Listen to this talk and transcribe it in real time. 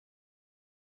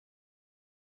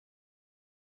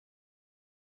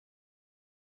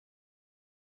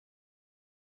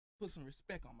put some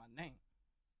respect on my name.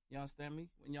 You understand me?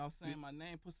 When y'all saying my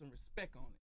name, put some respect on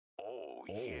it. Oh,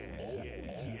 yeah.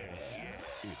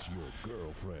 It's your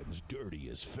girlfriend's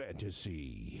dirtiest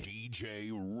fantasy.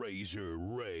 DJ Razor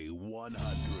Ray 100.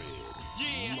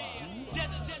 Yeah,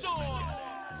 Desert Storm.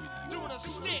 Doing a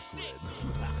stick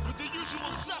with the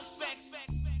usual suspects.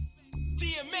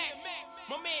 DMX,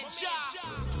 my man Ja,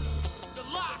 The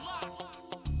Lock,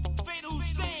 Fatal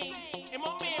Hussein, and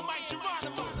my man Mike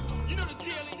Geronimo. You know the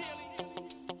dealie.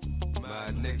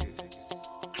 My nigga.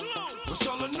 What's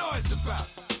all the noise about?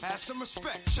 Have some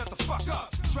respect, shut the fuck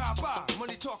up. Drive by,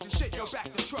 money talking shit, yo,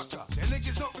 back the truck up. And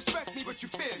niggas don't respect me, but you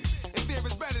fear me. And fear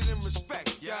is better than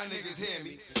respect, y'all niggas hear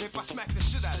me. If I smack the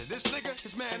shit out of this nigga,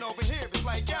 his man over here is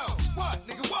like, yo, what,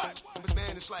 nigga, what? And his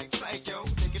man is like, psycho,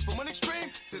 take it from one extreme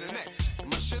to the next. And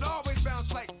my shit always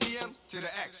bounce like DM to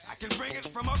the X. I can bring it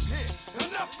from up here,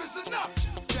 enough is enough.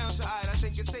 Down to I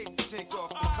think it's safe to take off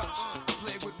the cuffs.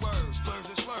 Play with words, slurs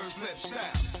and slurs, flip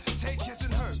styles. Take hits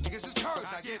and hurt, niggas is courage,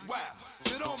 I get wild.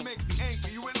 So don't make me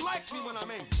angry, you wouldn't like me when I'm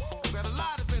angry. I've got a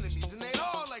lot of enemies and they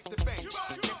all like the bank.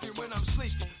 Get me when I'm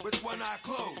sleeping, with one eye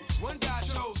closed. One guy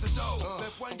chose the dough,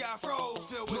 left one guy froze,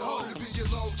 filled with holes. To be a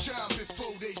long child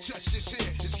before they touch this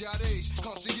here. It's got A's,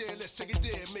 concierge, let's take it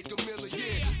there, make a $1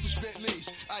 million. Push Bentleys,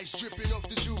 ice dripping off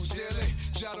the Jews daily.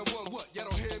 Jada one, what? Y'all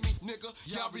don't hear me, nigga?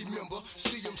 Y'all remember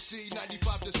CMC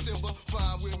 95 December.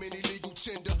 Fine women, illegal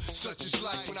tender. Such is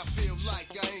life when I feel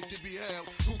like I ain't to be held.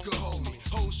 Who could hold me?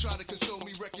 Hoes try to console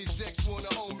me, records ex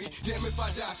wanna own me. Damn if I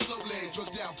die slowly,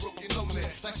 drugged down, broken, lonely.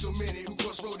 Like so many who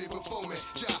crossroaded before me.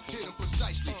 Job hit them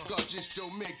precisely. God just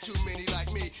don't make too many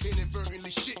like me. Inadvertently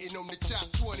shitting on the top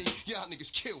 20. Y'all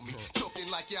niggas kill me. Talking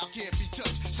like y'all can't be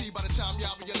touched. See, by the time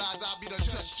y'all realize I'll be done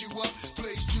touched you up,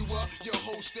 blazed you up. Your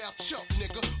whole style choke,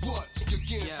 nigga. What?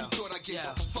 Again, you thought I gave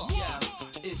a fuck.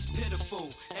 It's pitiful,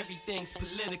 everything's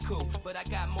political, but I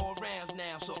got more rounds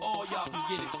now, so all y'all can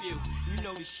get a few. You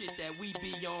know the shit that we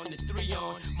be on, the 3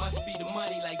 on, must be the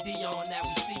money like Dion, that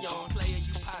we see on. Player,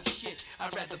 you pop shit,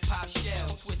 I'd rather pop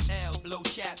shells, twist L's, blow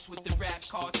chaps with the rap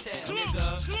cartel.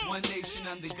 Nigga, one nation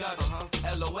under gutter,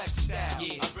 LOX style,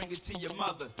 yeah, I bring it to your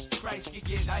mother. Christ can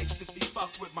get iced if he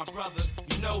fuck with my brother.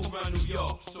 You know who run New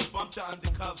York, so bump the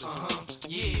undercover.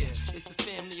 Yeah, it's a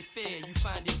family affair, you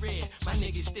find it rare. My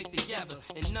niggas stick together,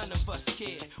 and none of us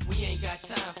care. We ain't got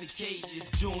time for cages,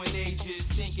 doing ages,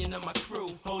 thinking of my crew,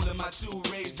 holding my 2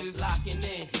 razors, locking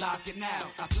in, locking out.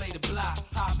 I play the block,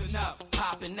 popping up,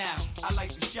 popping out. I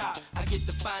like the shop, I get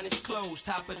the finest clothes,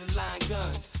 top of the line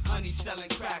guns. Honey selling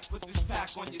crack, put this pack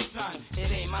on your son.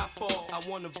 It ain't my fault, I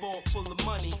want a vault full of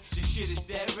money. This shit is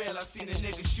dead real, I seen a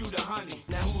nigga shoot a honey.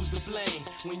 Now who's to blame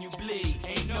when you bleed?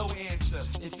 Ain't no answer.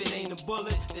 If it ain't a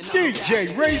bullet, then I'm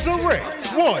DJ Razor Ray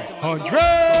 100.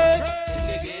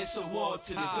 Nigga, it's a war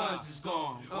till the guns is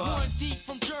gone. One deep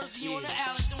from Jersey on the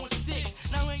alley doing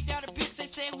 6. Now ain't that a bitch? They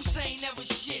say Hussein never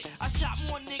shit. I shot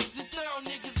more niggas than thorough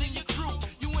niggas in your crew.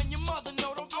 You and your mother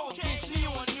know, don't go against me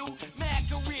on you. Mad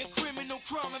career, criminal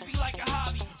crime, and be like a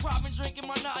hobby. Robbing, drinking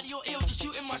my naughty or ill to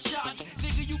shooting my shot.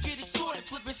 Nigga, you get it sorted,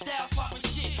 flipping styles, popping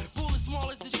shit. Bullets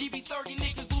small as the GB30,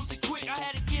 niggas lose it quick. I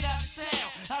had to get out of town.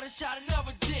 I done shot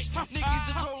another dick. Niggas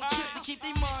that roll chip to keep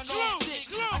their mind on sick.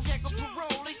 I check a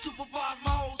parole, they supervise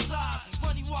my whole side.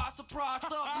 Funny why I surprised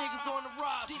up niggas on the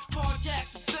rise. These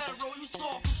carjacks are federal, you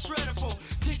soft and shreddable.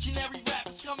 Dictionary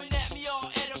rappers coming at me all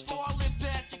edible. I live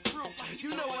past your crew,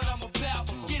 you know what I'm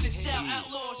about. Get it style,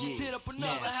 outlaws, just hit up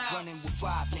another house. Running with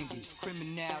 5 niggas,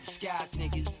 criminal disguise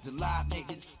niggas, the live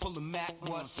niggas, pulling Mac,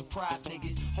 what surprise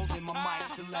niggas, holding my mic,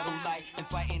 stiletto light, and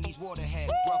fighting these waterhead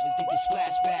brothers that get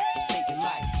splashed back and take it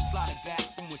light. Slide it back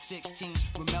from with 16,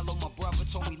 Romello, my brother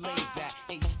told me lay it back,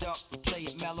 aced up, play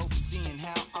it mellow, seeing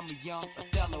how I'm a young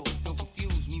Othello. Don't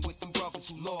confuse me with them brothers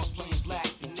who lost, playing black,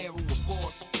 the narrow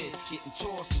remorse is getting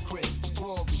tossed and crisp,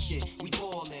 raw and shit, we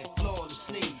ballin',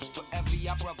 flawlessly. For every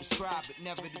our brothers try, but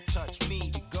never to touch me.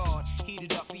 The guard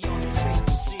heated up beyond the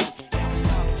frequency. Now it's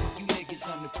time to put you niggas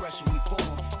under pressure. We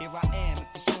form. Here I am,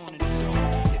 if it's on and it's on.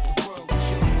 If the world was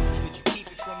yours, would you keep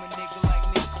it from a nigga like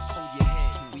me? Hold your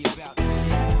head, we about to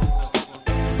shit.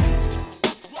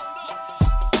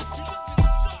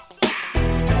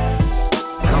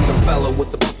 I'm the fella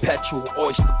with the perpetual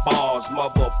oyster bars,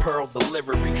 mother of pearl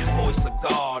delivery, voice of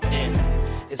God, and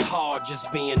it's hard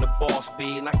just being the boss,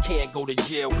 B, and I can't go to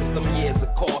jail cause them years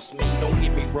it cost me. Don't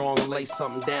get me wrong and lay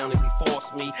something down if you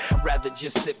force me. I'd rather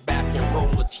just sit back and roll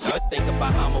a Think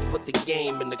about how I'ma put the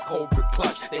game in the Cobra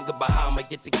clutch. Think about how I'ma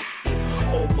get the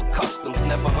over customs.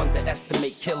 Never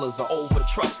underestimate killers or over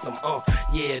trust them.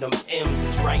 Yeah, them M's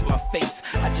is right in my face.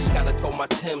 I just gotta throw my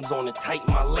Timbs on and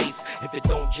tighten my lace. If it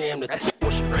don't jam, that's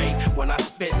spray. When I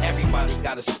spit, everybody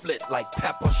gotta split like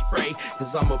pepper spray.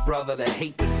 Cause I'm a brother that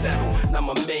hate to settle. And I'm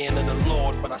a man of the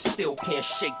Lord, but I still can't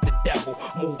shake the devil.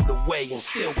 Moved away and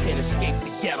still can't escape the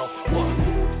ghetto. What?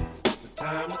 The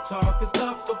time to talk is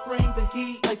up, so bring the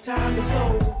heat like time is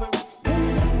over.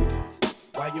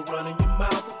 While you're running your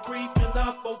mouth and creeping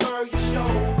up over your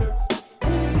shoulder.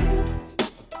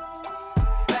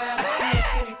 Better be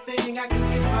anything I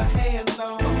can get my hands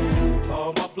on.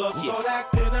 All my bluffs start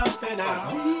acting up and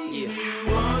out.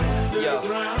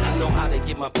 I know how to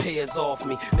get my peers off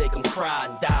me, make them cry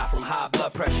and die from high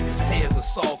blood pressure, cause tears are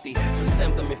salty. It's a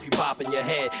symptom if you bop in your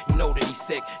head, you know that he's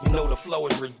sick, you know the flow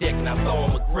is ridiculous. Now throw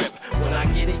him a grip, when I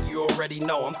get it, you already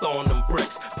know I'm throwing them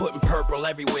bricks. Putting purple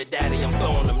everywhere, daddy, I'm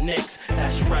throwing them nicks.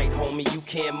 That's right, homie, you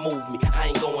can't move me, I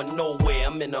ain't going nowhere,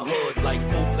 I'm in the hood like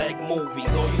bootleg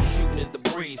movies. All you shooting is the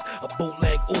breeze, a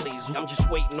bootleg oolies. I'm just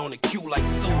waiting on the cue like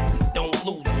Susie, don't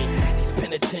lose me. These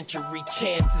penitentiary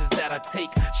chances that I take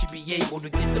should be able to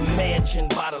get the mansion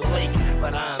by the lake.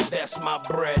 But I invest my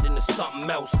bread into something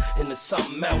else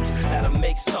that'll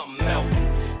make something melt.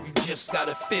 You just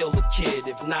gotta feel the kid,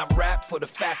 if not rap for the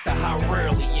fact of how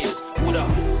rarely is. What up?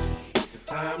 The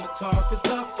time to talk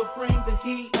is up, so bring the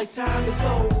heat like time is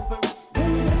over.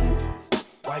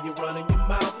 While you're running your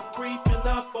mouth and creeping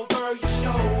up over your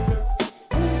shoulder.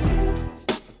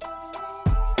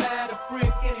 Better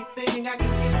brick anything I can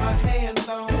get my hands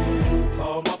on.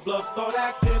 All my bluffs start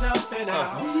acting up and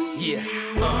out. Yeah.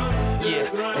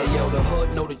 Hey yo, the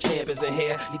hood know the champ is in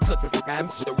here. He took it from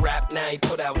the rap, now he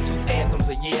put out 2 anthems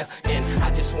a year. And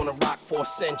I just wanna rock for a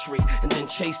century and then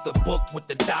chase the book with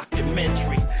the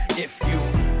documentary. If you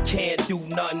can't do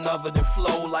nothing other than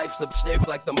flow, life's a stick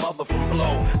like the mother from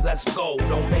Blow. Let's go,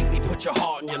 don't make me put your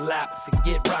heart in your lap.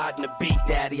 Forget riding the beat,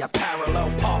 daddy. I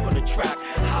parallel park on the track,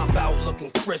 hop out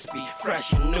looking crispy,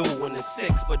 fresh and new. And it's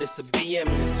 6, but it's a BM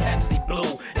and it's Pepsi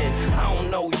Blue. And I don't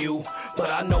know you, but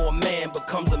I know a man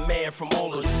becomes a man from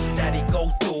all the shit that he go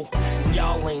through.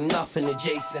 Y'all ain't nothing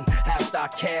adjacent. After I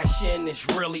cash in, it's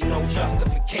really no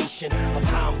justification of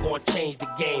how I'm gonna change the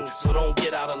game. So don't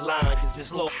get out of line, cause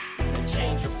this little can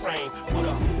change your frame. What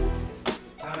up?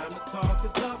 Time to talk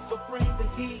is up, so bring the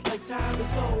heat like time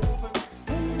is over.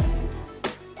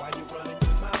 While you running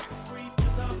your mouth and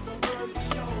creeping up over your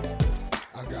shoulder.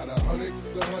 I got 100.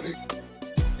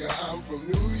 Yeah, I'm from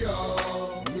New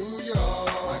York, New York.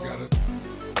 I got a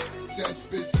that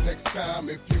spits next time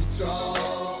if you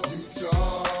talk.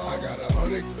 I got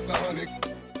 100.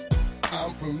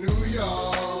 I'm from New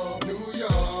York, New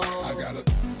York. I got a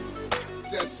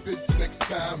that spits next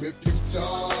time if you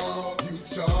talk.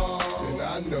 And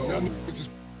I know this is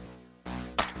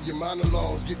your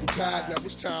monologues getting tired, now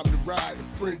it's time to ride.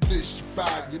 To print this, you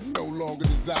fired, you no longer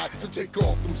desire. So take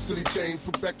off them silly chains,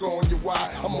 put back on your wire.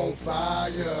 I'm on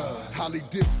fire, highly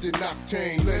dipped in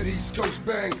octane. Let East Coast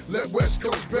bang, let West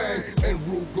Coast bang. And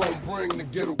Rule gon' bring the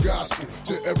ghetto gospel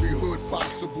to every hood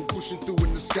possible. Pushing through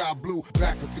in the sky blue,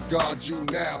 back with the God you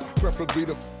now. Preferably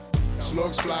the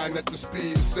slugs flying at the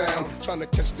speed of sound. Trying to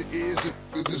catch the ears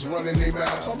of just running their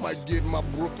mouths. I might get my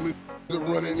Brooklyn to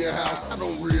run in your house. I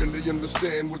don't really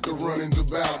understand what the running's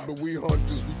about, but we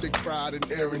hunters, we take pride in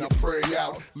airing our prey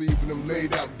out, leaving them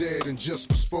laid out dead and just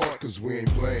for sport, cause we ain't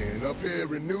playing up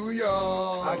here in New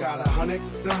York. I got 100.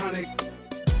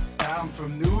 I'm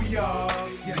from New York,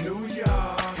 New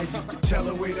York. And you can tell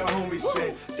the way the homies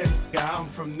spit that I'm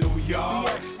from New York,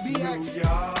 New York.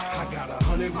 I got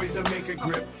 100 ways to make a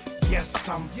grip. Yes,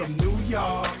 I'm from New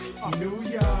York, New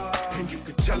York. And you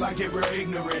can tell I get real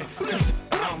ignorant, cause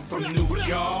I'm from New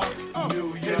York, New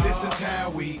York. And this is how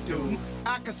we do.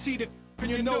 I can see the in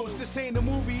your nose, this ain't a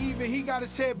movie, even he got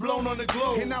his head blown on the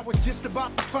globe. And I was just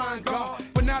about to find God,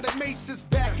 but now that Mace is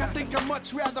back, I think I'd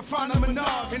much rather find a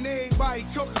Menard. And everybody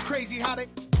talking crazy how they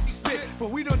spit,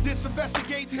 but we don't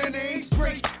disinvestigate and they ain't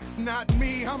spray. Not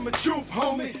me, I'm a truth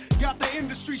homie. Got the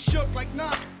industry shook like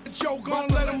not. Joe gon'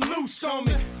 let him loose on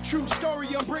me. True story,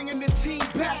 I'm bringing the team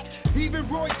back. Even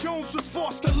Roy Jones was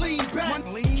forced to lean back.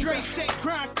 Dre said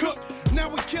grind cook, now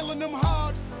we killing them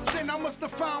hard. Saying I must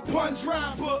have found Pun's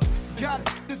rhyme book. Got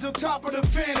is on top of the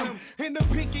Phantom, and the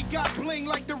pinky got bling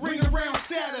like the ring around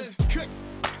Saturn. Cook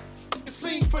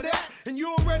sing for that, and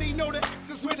you already know that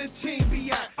this is where the team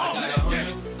be at. I got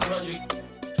 100.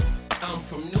 I'm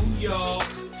from New York,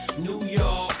 New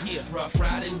York. Yeah, rough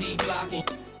riding, D blocking.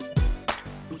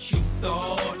 What you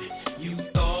thought,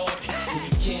 and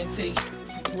you can't take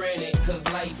for granted, cause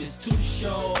life is too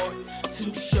short,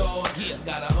 Yeah,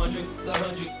 got 100,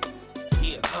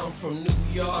 yeah. I'm from New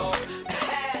York.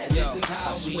 This is how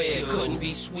I swear it couldn't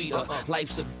be sweeter.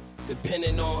 Life's a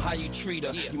depending on how you treat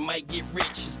her. You might get rich,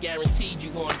 it's guaranteed you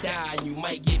gon' die. And you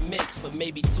might get missed for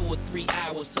maybe 2 or 3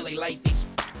 hours till they light these.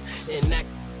 And that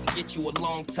can get you a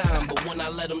long time. But when I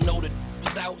let them know that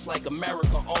was out, it's like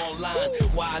America Online.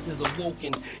 Wise is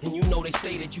awoken. And you know they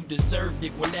say that you deserved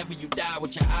it whenever you die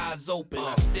with your eyes open.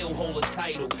 I still hold a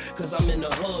title, cause I'm in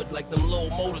the hood like them little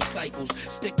motorcycles.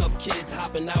 Stick up kids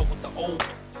hopping out with the old.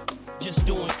 Just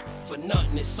doing for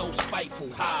nothing, it's so spiteful.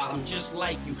 I'm just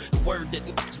like you. The word that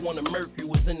niggas wanna mercury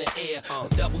was in the air. A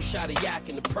double shot of yak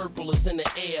and the purple is in the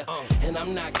air. And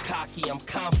I'm not cocky, I'm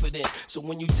confident. So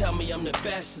when you tell me I'm the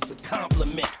best, it's a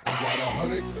compliment. I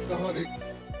got 100.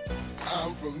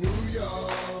 I'm from New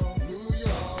York, New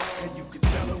York. And you can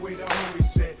tell the way the homies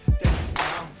spit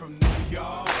that I'm from New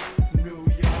York, New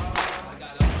York. I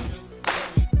got 100.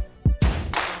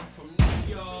 I'm from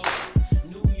New York,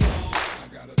 New York. I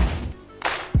got a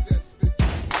that spit 6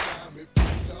 times if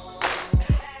you talk.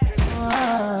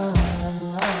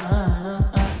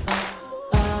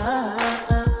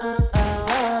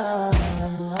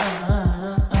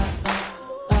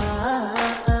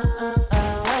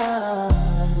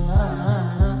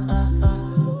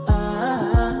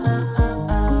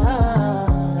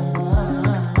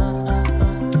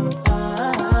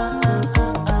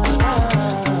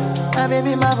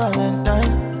 Baby, my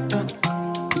Valentine.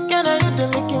 Can I hit the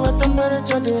Mickey with the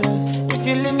temperature difference? If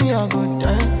you leave me a good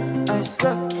time, I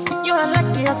swear. You are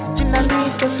like the oxygen I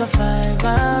need to survive.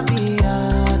 I'll be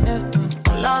honest.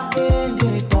 Loving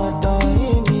the thought of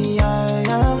me, I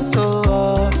am so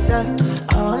obsessed.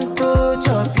 I want to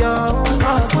chop your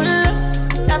heart.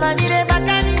 Never need a back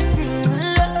and it's real.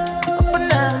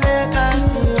 Open and make us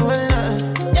feel.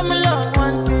 Yeah, my love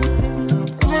one thing.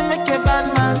 You make a bad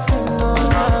man sing.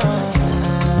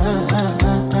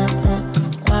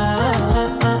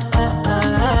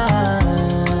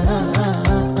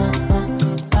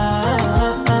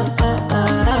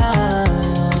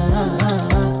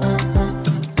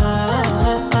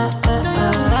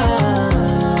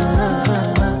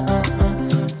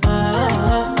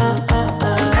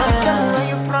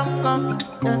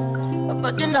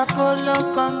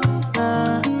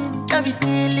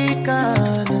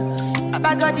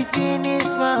 I got the finish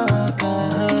work.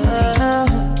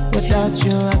 Without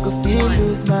you, I could feel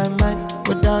lose my mind.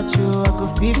 Without you, I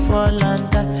could feel fall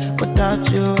and die. Without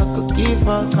you, I could give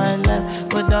up my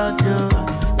life. Without you,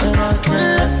 without you.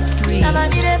 3, 2,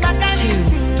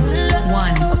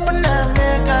 1. Open up,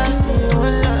 make us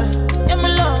feel. Yeah, my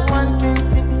love, one thing.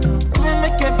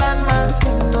 Make a bad man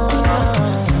sing.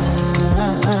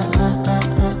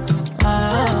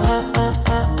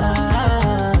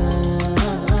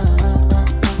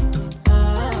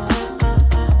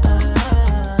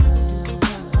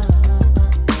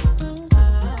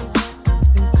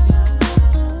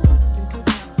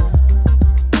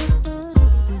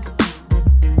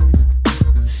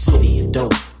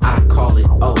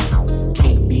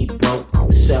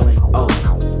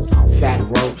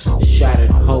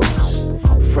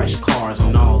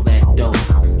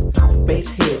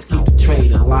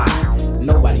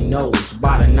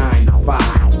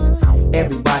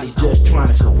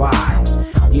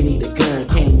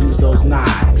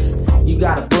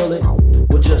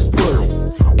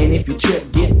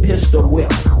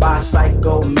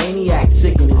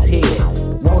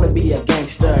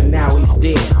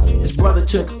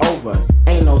 Took over,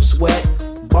 ain't no sweat.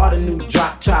 Bought a new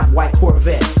drop top white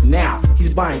Corvette. Now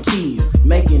he's buying keys,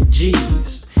 making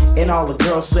G's. And all the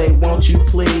girls say, won't you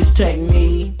please take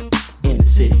me in the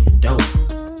city of dope.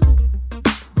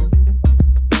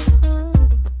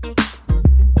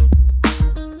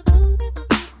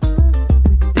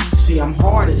 See, I'm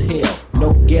hard as hell,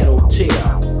 no ghetto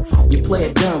tell. You play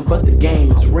it dumb, but the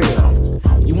game is real.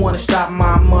 You wanna stop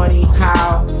my money,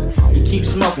 how? You keep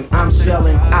smoking, I'm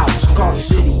selling out. It's called the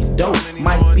city of dope,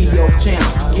 might be your town.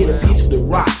 Get a piece of the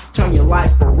rock, turn your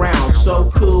life around. So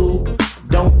cool,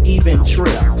 don't even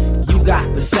trip. You got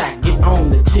the sack, get on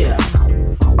the tip.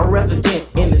 A resident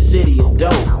in the city of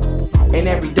dope, and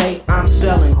every day I'm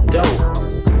selling dope.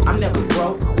 I'm never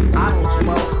broke, I don't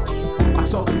smoke. I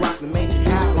sold the rock to make you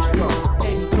have a stroke.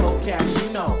 Baby cold cash,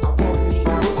 you know I won't need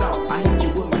no. I hit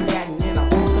you with my dad and then I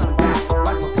won't come back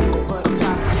like my peanut butter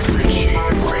top.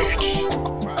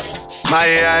 My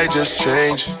AI just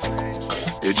changed.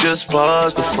 It just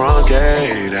buzzed the front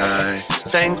gate. I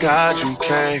thank God you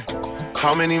came.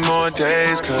 How many more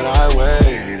days could I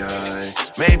wait? I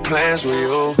made plans with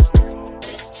you,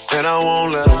 and I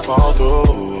won't let them fall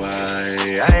through.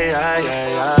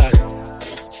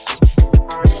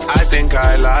 I think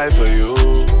I lie for you.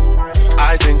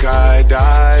 I think I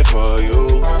die for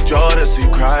you. Jodeci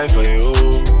cry for you.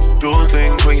 Do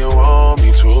things when you want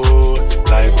me to.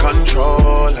 Like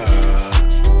controller.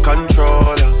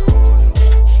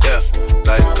 Yeah,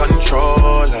 like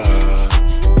controller.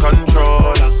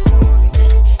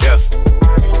 Yeah.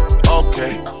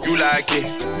 Okay, you like it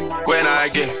when I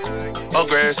get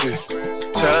aggressive.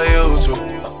 Tell you to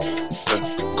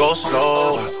go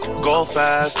slower, go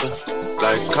faster.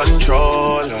 Like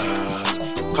controller.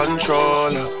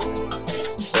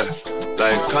 Yeah,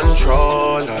 like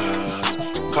controller.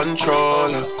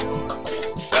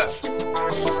 Yeah.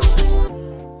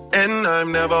 And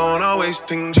I'm never on a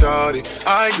wasting shawty.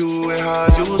 I do it how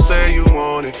you say you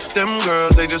want it. Them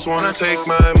girls, they just wanna take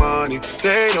my money.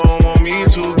 They don't want me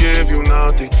to give you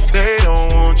nothing. They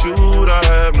don't want you to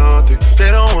have nothing.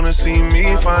 They don't wanna see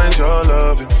me find your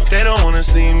loving. They don't wanna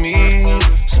see me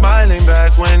smiling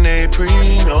back when they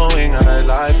knowing I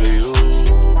lie for you.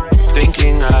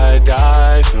 Thinking I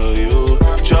die for you.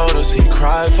 Jodeci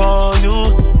cry for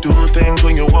you. Do things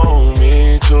when you want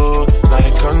me to.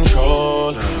 Like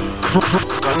controller.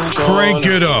 Crank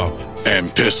it up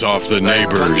and piss off the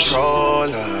neighbors.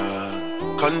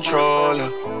 Controller.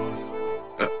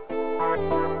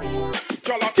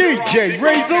 DJ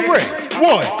Razor Ray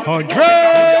 100.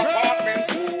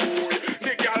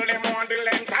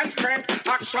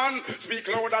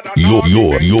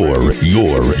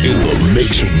 You're in the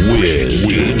mix with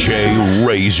DJ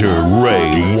Razor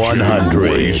Ray 100.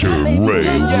 Razor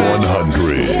Ray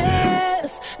 100.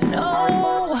 Yes,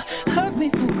 no, hurt me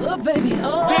so good, baby.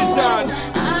 Oh,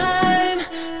 I'm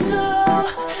so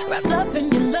wrapped up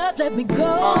in your love. Let me go.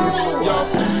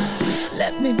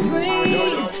 Let me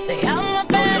breathe. Stay out my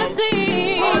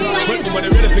fantasy. When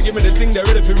they're ready to give me the thing, they're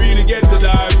ready to really get to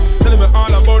life. Tell me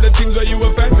all about the things where you were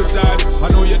fantasize. I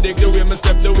know you dig the way me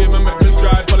step, the way me make me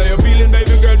stride. Follow your feeling,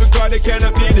 baby girl, because they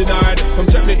cannot be denied. Come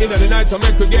check me in at the night, so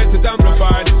make we get it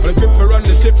amplified. When I grip me run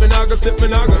the ship, me nah go slip, me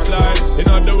nah go slide. In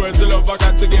other words, the love I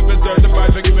got to give me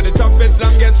certified. For giving the toughest,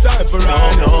 longest time for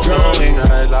ride. No, knowing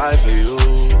I lie for you.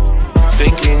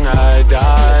 Thinking I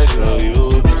die for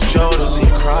you. Jodeci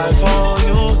cry for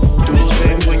you. Do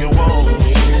things when you want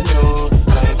me to.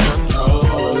 Like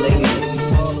control.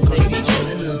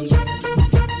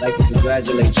 Like to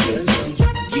congratulate you.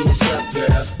 You what's up,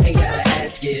 girl? Ain't gotta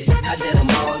ask it. I did them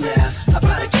all now. How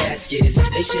about the caskets?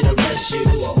 They should arrest you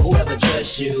or whoever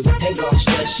dress you. Ain't gon'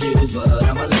 stress you, but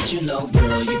I'ma let you know,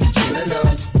 girl. You be killing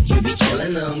them. You be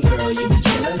killing them, girl. You be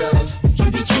killing them.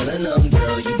 You be killing them,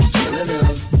 girl. You be killing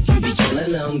them. You be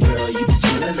killing them, girl. You be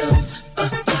killing them.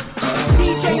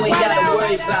 You ain't gotta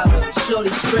worry about her, shorty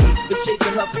straight. Been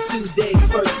chasing her for Tuesdays,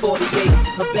 first 48.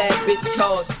 Her bad bitch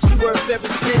calls, she worth every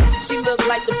cent. She look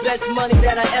like the best money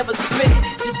that I ever spent.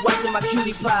 Just watching my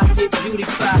cutie pie get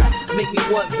beautified. Make me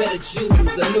want better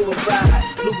jewels, a newer ride.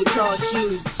 Louboutin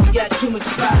shoes, she got too much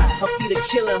pride. Her feet are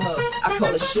killing her, I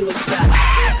call it suicide.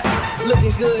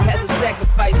 Looking good has its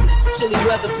sacrifices. Chilly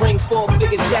weather brings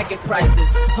 4-figure jacket prices.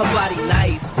 Her body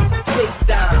nice.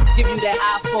 FaceTime, give you that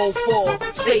iPhone 4,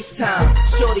 FaceTime.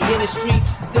 Shorty in the streets,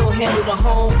 still handle the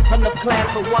home. Enough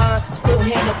class for wine, still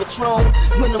handle Patron.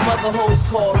 When the mother hoes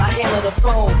call, I handle the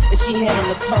phone, and she handle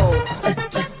the tone.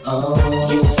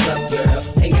 You what's up, girl?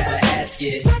 Ain't gotta ask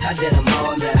it. I did them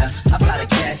all now. How about the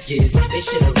caskets? They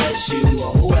should arrest you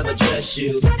or whoever dress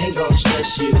you. Ain't gon'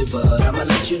 stress you, but I'ma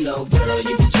let you know, girl.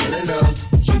 You be killing them.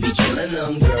 You be killing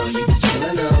them, girl. You be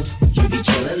killing them. You be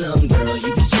killing them, girl.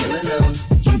 You be killing them.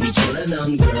 You be killing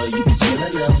them, girl, you be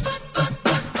killing them.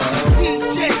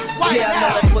 Yeah, I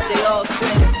know that's what they all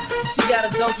says. She got a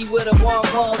donkey with a warm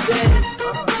ball dance.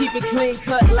 Keep it clean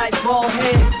cut like ball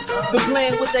heads. Been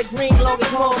playing with that green long as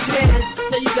ball pants.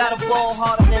 So you got a ball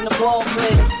harder than the ball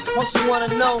players. All she wanna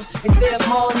know is their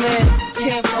ballness.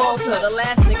 Can't falter, the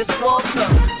last nigga spoiled her,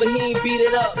 but he ain't beat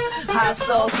it up. High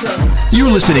salter.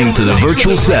 You're listening to the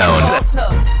Virtual Sound.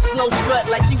 Slow strut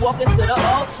like she walking to the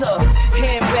altar.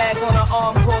 Handbag on her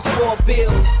arm cost 4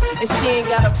 bills. And she ain't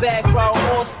got a bag, raw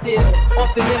or steal.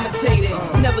 Often imitated,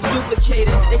 never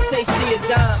duplicated. They say she a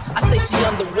dime, I say she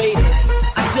underrated.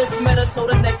 I just met her, so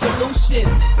the next solution.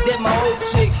 Did my old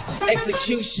chick,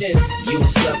 execution. You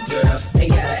what's up, girl?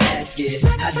 Ain't gotta ask it.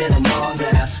 I did them all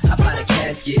now. How about the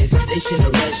caskets? They should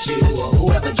arrest you or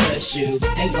whoever dress you.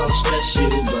 Ain't gon' stress you,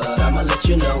 but I'ma let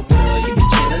you know, girl. You be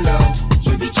killing them.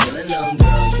 You be killing them,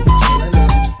 girl. You be killing them.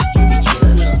 You be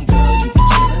killing them, girl. You be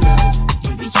killing them.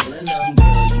 You be killing them,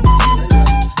 girl. You be killing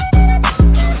them.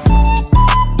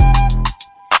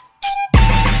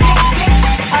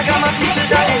 I got my peaches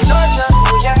out in Georgia.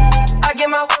 I get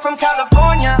my work from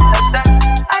California.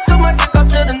 I took my chick up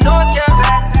to the north, yeah.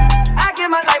 I get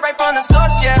my light right from the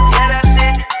source, yeah. Yeah, that's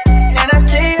it. And I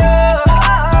see you,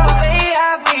 the way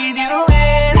I breathe you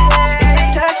in.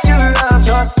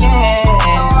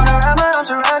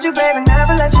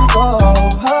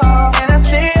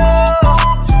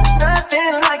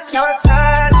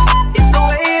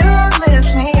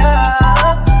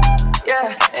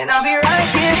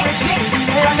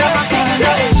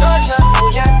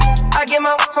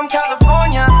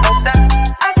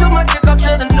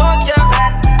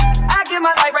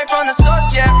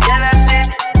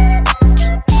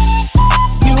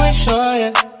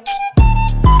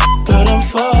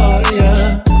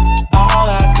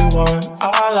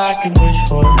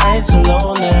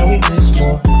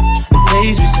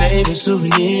 saving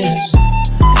souvenirs.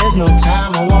 There's no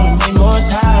time, I wanna make more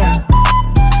time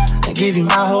and give you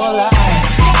my whole life.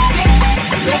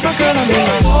 Let my girl, I'm in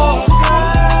my Yorker.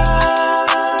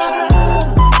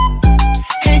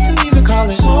 Hate to leave it, call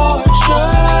it torture.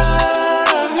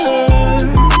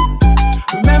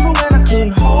 Remember when I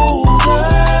couldn't hold her?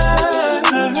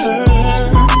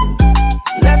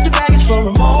 Left the baggage for a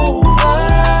over.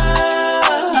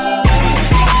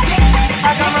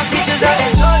 I got my peaches out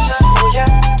in Georgia. Oh yeah.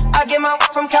 I get my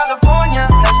work from California.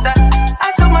 That's that.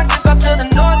 I took my chick up to the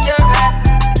north, yeah.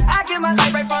 I get my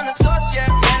light right from the source, yeah.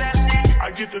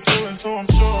 I get the feeling, so I'm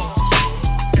sure.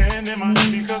 And in my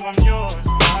head because I'm yours.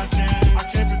 I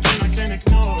can't pretend, I can't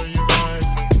ignore you, right?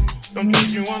 Don't think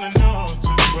you wanna know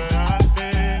just where I've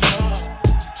been.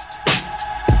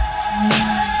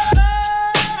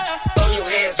 Throw your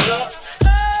hands up.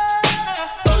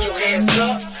 Throw your hands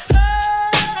up.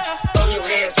 Throw your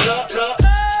hands up, up.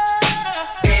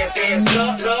 Hands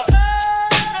up, up.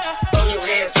 Throw your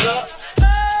hands up.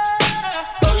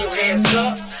 Throw your hands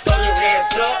up. Throw your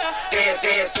hands up.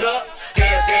 Hands up.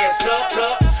 Hands up,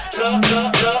 up.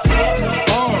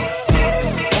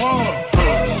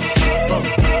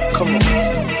 Come on.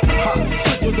 Hot,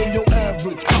 sicker than your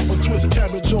average. Pop a twist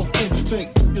cabbage off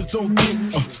instinct. Just don't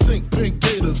think, stink pink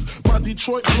gators. My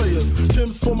Detroit players.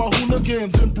 Tim's for my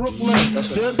hooligans in Brooklyn.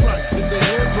 Dead right, if they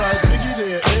head right, Biggie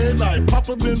there, air night.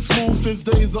 Papa been smooth since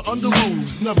days of under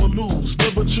rules. Never lose,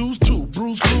 never choose to.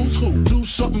 Bruise, cruise, who? Do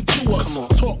something to us.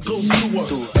 Talk, go through us.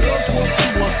 Girls want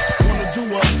to us, wanna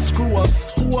do us, screw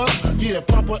us, who us? Yeah,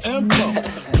 Papa and Plum.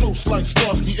 Close like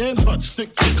Starsky and Hutch,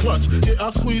 stick to clutch. Yeah, I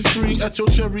squeeze 3 at your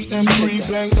cherry M3.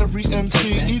 Bang every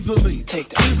MC easily.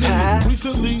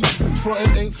 Recently,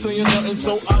 frontin' ain't saying nothing,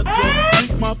 so I just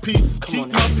speak my peace.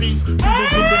 Keep my peace.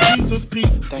 Cubans with the Jesus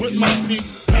peace. With my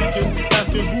peace. Packing,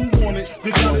 asking who want it.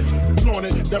 They got it, flaunt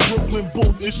it. That Brooklyn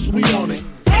booth is sweet on it.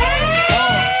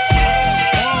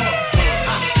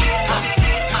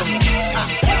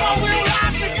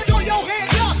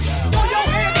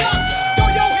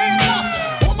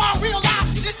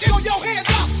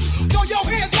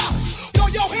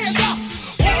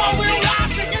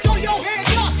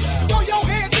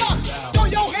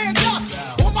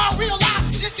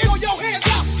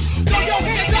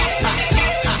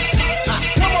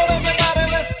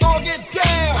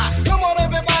 Come on,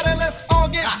 everybody, let's all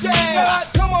get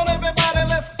down.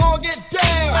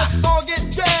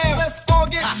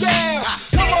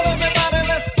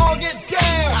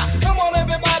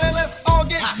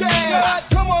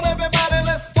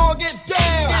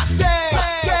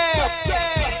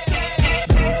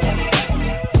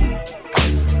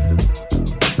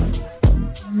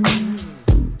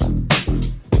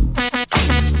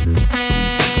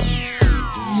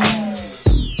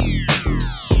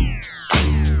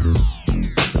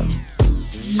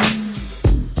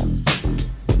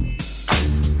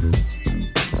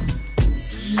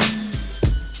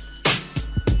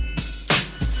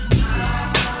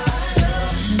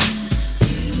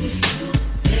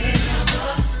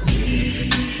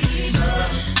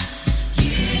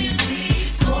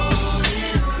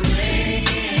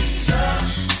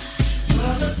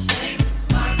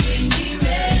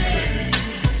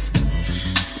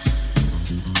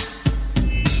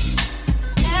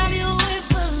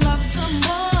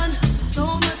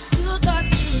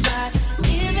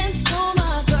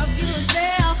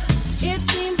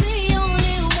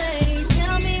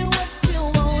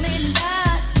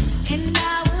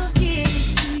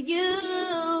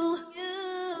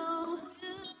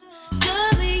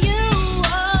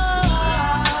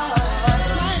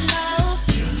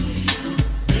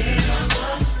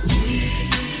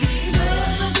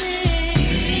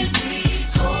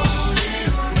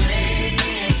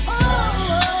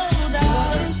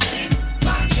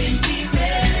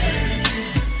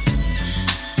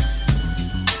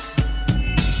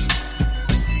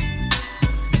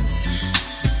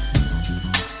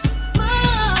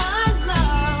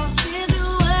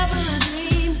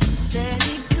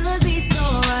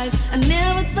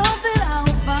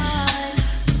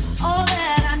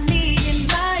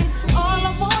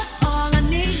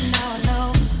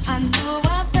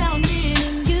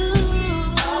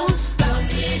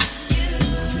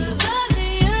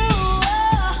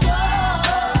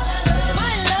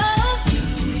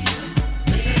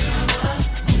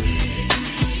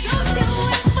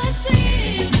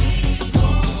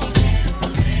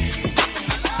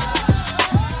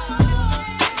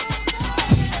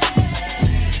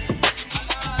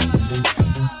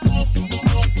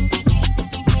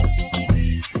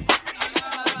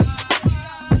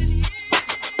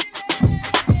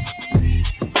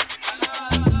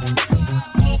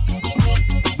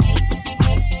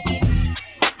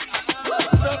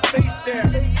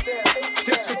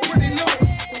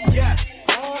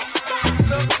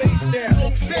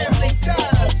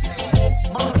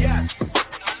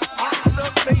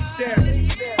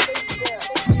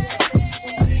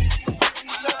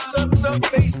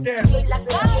 face down.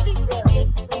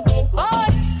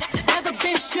 Never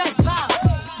been stressed by.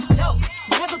 No,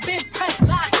 never been pressed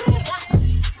by.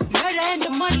 Murder and the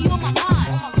money on my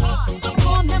mind. I'm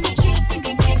calling them a chicken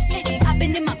finger bitch. I've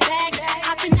been in my bag,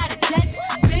 hopping out of jets.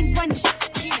 Been running shit,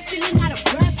 stealing out of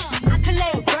breath. I can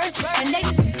lay a verse, and they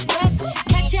just express.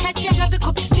 Catch your traffic,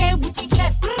 hope you say it with your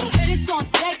chest. It is on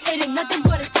deck, it ain't nothing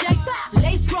but a check.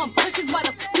 Lace from pushes, why the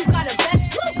f you got a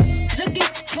vest? Looking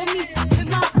for me in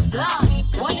my line.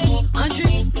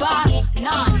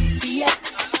 1-800-59 BX.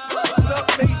 What's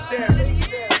up, face down?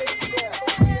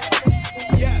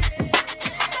 Yes.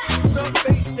 What's up,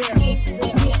 face down?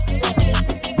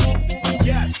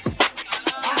 Yes.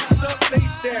 What's up,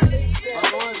 face down?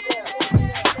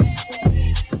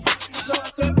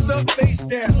 What's up, face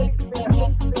down?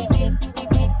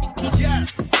 Yes.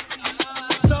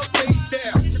 What's up, face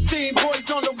down? Pristine boys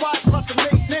on the watch, about to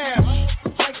make now.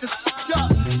 Like this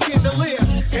up, chandelier,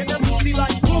 and them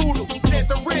like voodoo, stand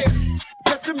the rear.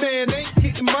 Bet your man ain't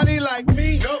getting money like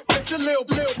me. Nope. Bet your little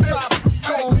top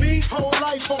on me. Whole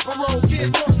life on parole,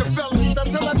 can't talk to felons.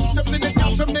 Until I up in the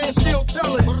couch, a man still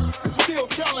telling. Still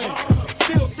telling.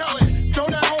 Still telling. Throw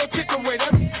that whole chick away,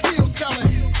 that still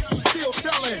telling. Still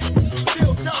telling.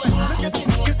 Still telling. Look at these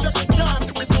niggas every time,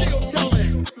 they're still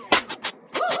telling.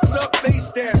 What's up,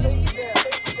 face down?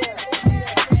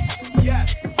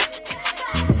 Yes.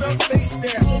 What's up, face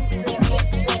down?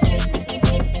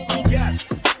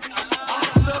 Yes.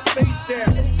 What's up, face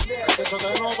down?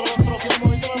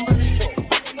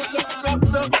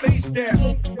 What's up, face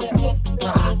down?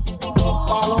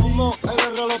 Palomo, en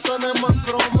el reloj tenemos el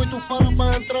cromo y tus panas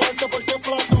para entregarte porque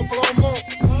plato plomo.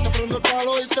 Te prendo el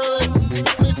palo y te de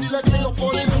misiles que los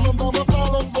ponen y mandamos para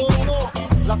los bonos.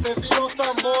 Las tetas y los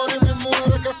tambores y mis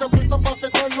mujeres que se prestan para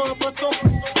secarnos el puesto.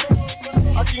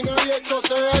 Aquí nadie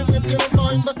chotea y me tienen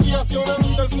más investigaciones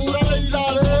del FURA y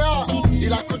la DEA. Y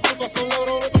las cortutas son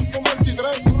lebrones, son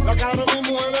 23. La cara de mi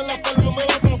mujer en la perla me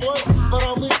la tatué. Pero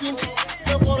a mí sin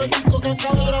que por el disco que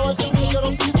acabo de grabar que me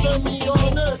dieron 15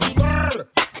 millones.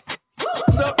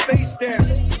 What's up, face down?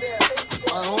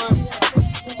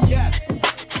 Yes.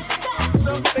 What's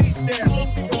up, face down?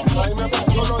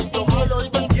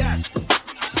 Yes.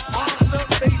 What's up,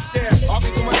 face down? Papi,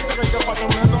 tú me dices que el que para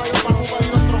reunir no hay para jugar y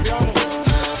los tropeados.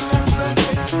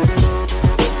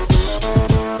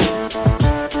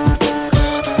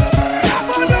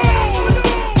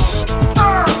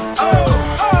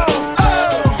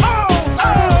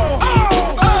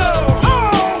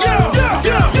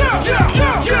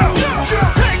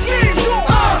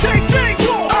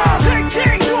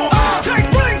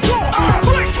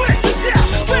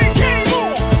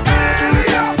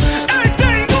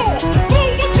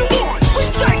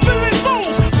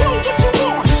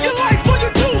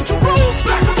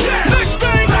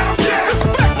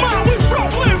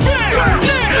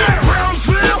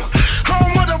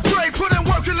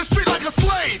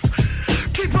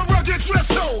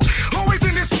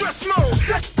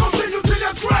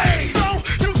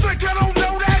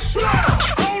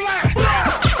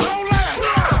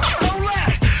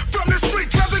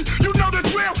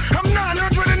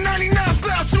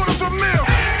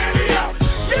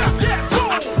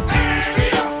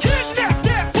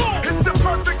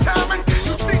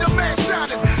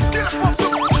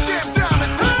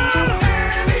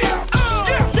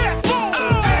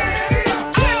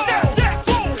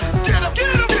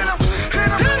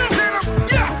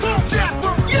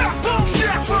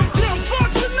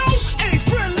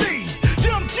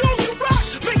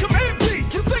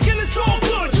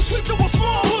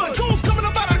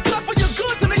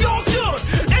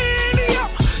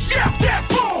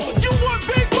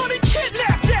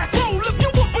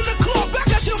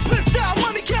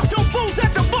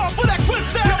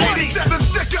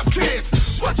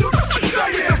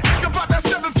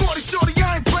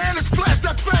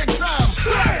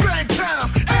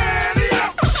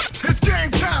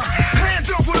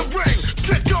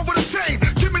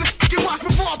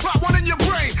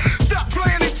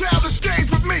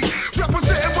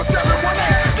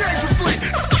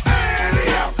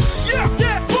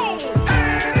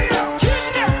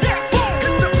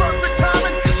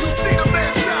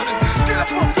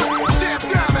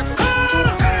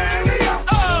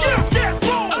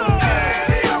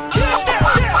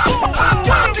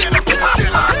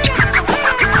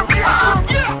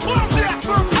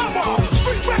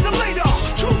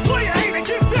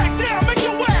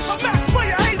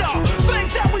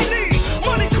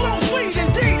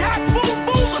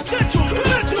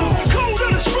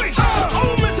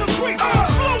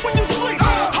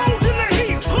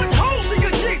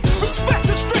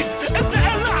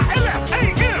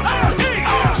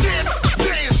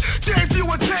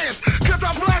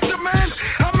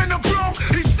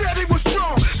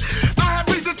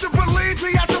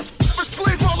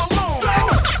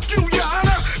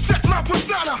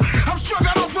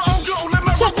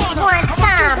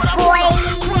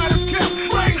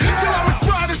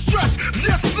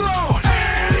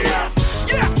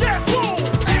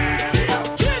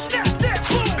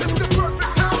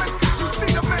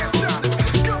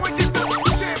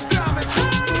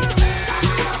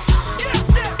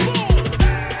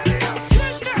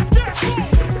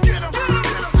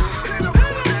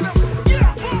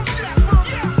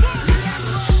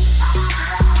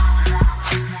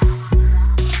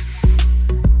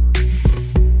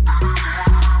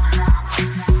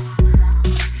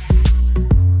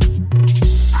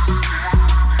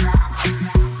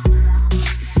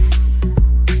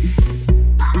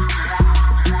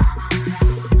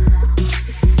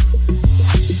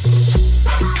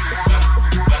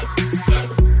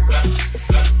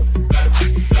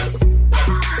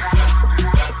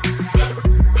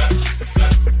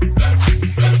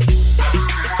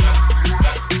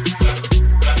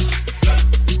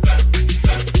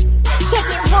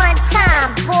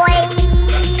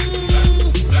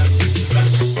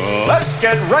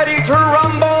 get ready to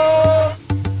rumble.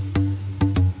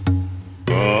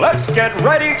 Let's get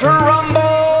ready to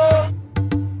rumble.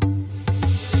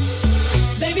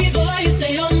 Baby boy, you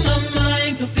stay on my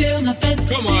mind, fulfill my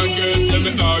fantasy. Come on, girl, tell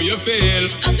me how you feel.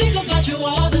 I think about you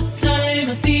all the time.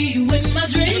 I see you in my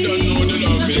dreams. You don't know the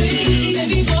love is.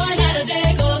 Baby boy, not a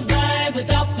day goes by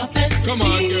without my fantasy. Come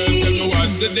on, girl, tell me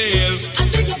what's the deal. I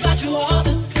think about you all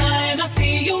the time. I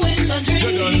see you in my dreams.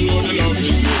 You don't know the love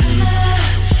is.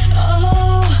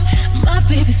 Oh, my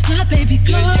baby's fly, baby,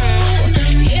 go.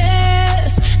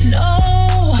 Yes,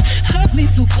 no, hurt me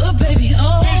so good, baby.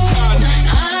 Oh,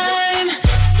 I'm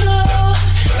so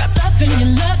wrapped up in your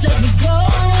love. Let me go.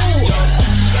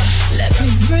 Let me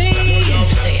breathe.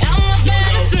 Stay out my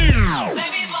fantasy.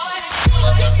 Baby boy.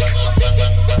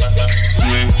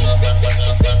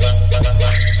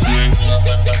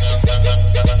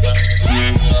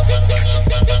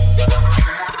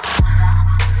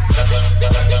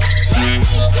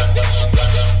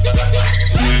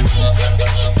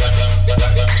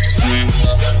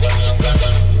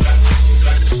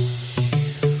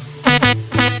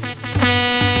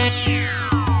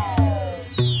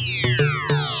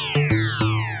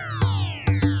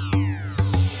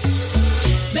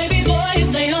 Baby boy, you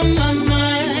stay on my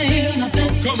mind. My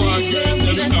fantasy. Come on, girl, tell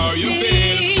me how you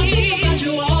feel. I think about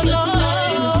you all the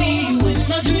time. I see you in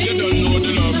my dreams. You don't know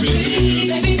the love is.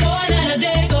 Baby boy, not a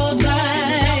day goes by.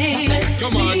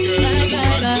 Come on, girl, tell me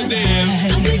what's the deal.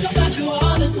 I think about you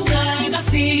all the time. I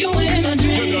see you in my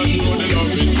dreams. You don't know the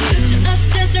love is. Us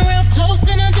dancing real close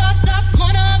in a dark, dark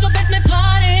corner of a basement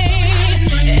party.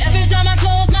 Every time I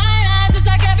close my eyes, it's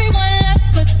like everyone left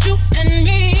but you and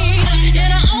me.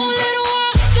 In our own little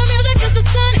world, the music is the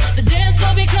sun. The dance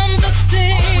floor becomes the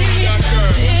scene.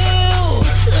 Feels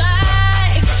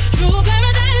like true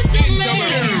paradise to me.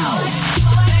 Baby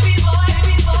boy, baby boy,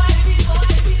 baby boy, baby boy,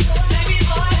 baby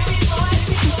boy, baby boy,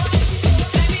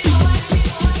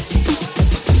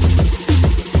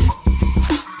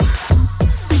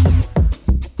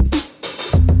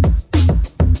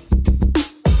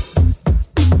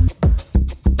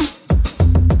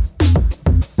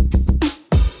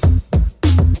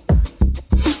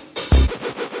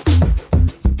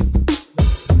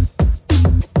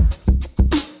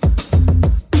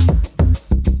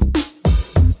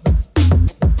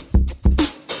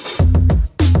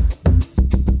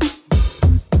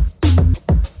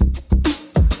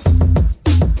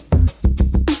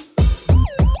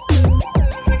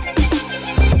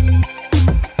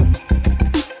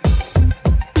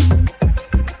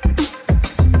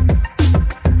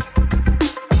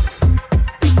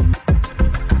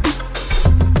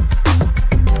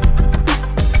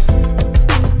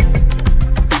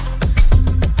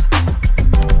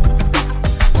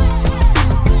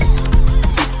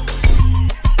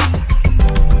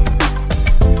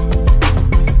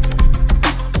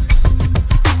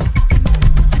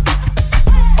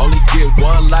 Only get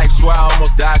one life, swear I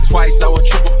almost died twice. I would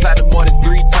triple platinum more than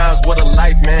 3 times. What a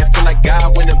life, man. Feel like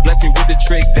God went and blessed me with the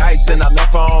trick dice. And I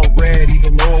left her on red,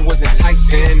 even though it wasn't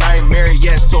Tyson. I ain't married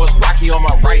yet, so it's Rocky on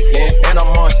my right hand. And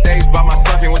I'm on stage by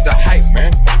myself and with the hype,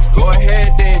 man. Go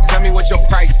ahead then, tell me what your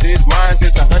price is. Mine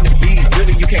is 100 B's,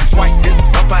 really you can't swipe this.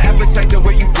 Off my appetite the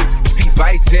way you be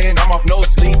biting. I'm off no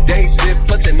sleep, day shift,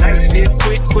 plus the night shift.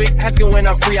 Quick, asking when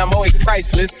I'm free, I'm always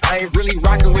priceless. I ain't really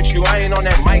rocking with you, I ain't on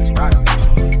that mic.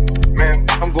 Man,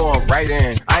 I'm going right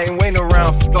in. I ain't waiting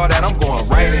around for all that, I'm going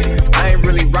right in. I ain't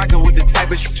really rocking with the type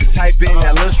of shit you type in.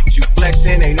 That little shit you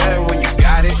flexing, ain't nothing when you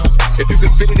got it. If you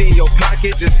can fit it in your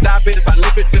pocket, just stop it. If I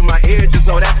lift it to my ear, just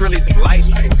know that's really some light.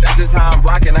 That's just how I'm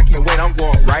rocking, I can't wait, I'm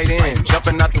going right in.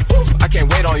 Jumping out the I can't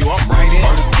wait on you, I'm right in.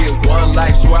 Only get one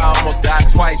life, swear I almost died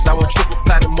twice. I would triple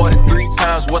platinum more than 3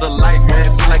 times. What a life, man.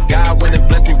 Feel like God went and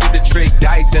blessed me with the trick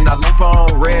dice. And I left her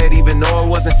on red, even though it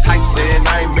wasn't Tyson.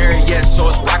 I ain't married yet,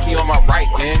 so it's Rocky on my right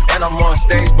hand. And I'm on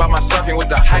stage by myself and with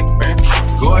the hype, man.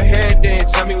 Go ahead then,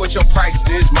 tell me what your price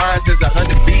is. Mine says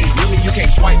 100 B's, really you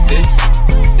can't swipe this.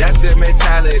 That's the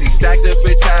mentality, stack the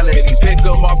fatalities, pick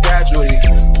them off gradually.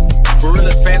 For real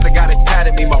fans, I got it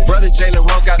tatted me. My brother Jalen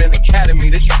Rose got an academy,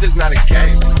 this shit is not a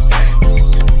game.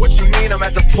 What you mean? I'm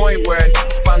at the point where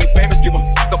finally famous, give a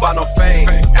fuck about no fame.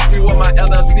 Ask me what my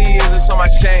LLC is, it's on my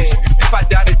chain. If I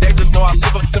die today, just know I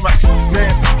live up to my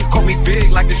man. Call me big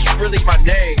like this shit really my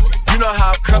name. You know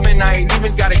how I'm coming, I ain't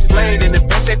even got explained. In the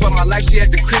best shape of my life, she at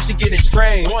the crib, she getting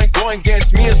trained. Going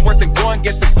against me is worse than going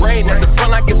against the grain. At the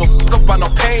front, I give a fuck about no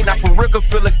pain. I for real could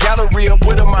fill a gallery up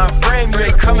with a mind frame. You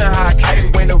ain't coming how I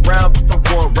can't wait around, I'm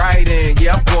going right in.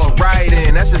 Yeah, I'm going right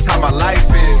in, that's just how my life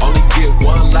is. Only get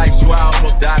one life, so I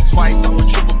almost died twice. I was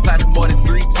triple platinum more than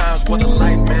 3 times. What a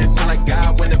life, man. Feel like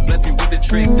God went and blessed me with the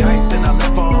trick dice. And I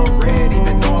left her on red.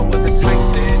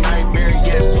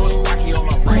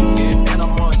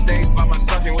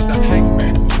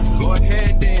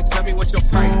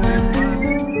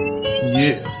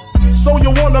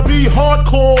 be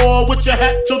hardcore with your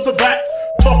hat to the back.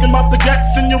 Talking about the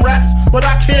gats in your raps, but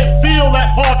I can't feel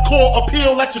that hardcore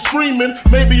appeal that you're screaming.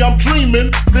 Maybe I'm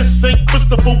dreaming. This ain't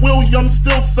Christopher Williams,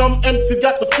 still some MC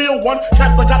got to feel one.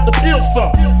 Cats, I got to peel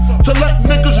some. To let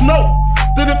niggas know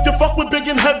that if you fuck with big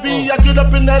and heavy, I get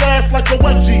up in that ass like a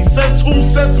wedgie. Says who?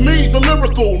 Says me, the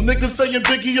lyrical. Niggas saying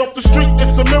Biggie off the street,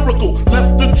 it's a miracle.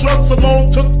 Left the drugs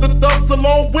alone, took the thugs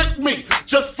along with me.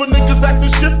 Just for niggas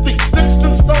acting shifty. Sticks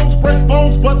and stones break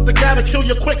bones, but they gotta kill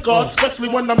you quicker. Especially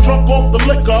when I'm drunk off the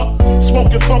liquor.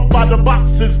 Smoking funk by the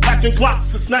boxes, packing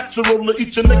clocks. It's natural to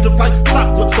eat your niggas like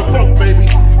chocolates. So funk, baby.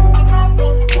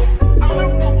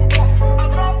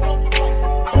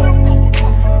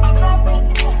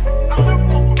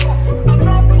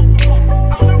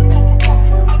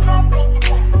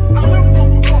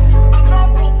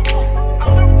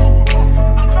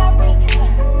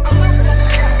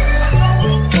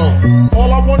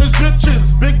 All I want is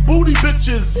bitches, big booty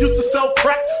bitches. Used to sell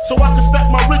crack so I could stack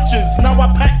my riches. Now I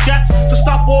pack cats to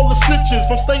stop all the snitches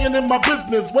from staying in my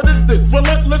business. What is this?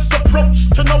 Relentless approach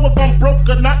to know if I'm broke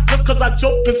or not. Just cause I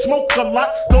joke and smoke a lot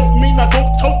don't mean I don't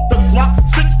tote the Glock.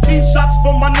 16 shots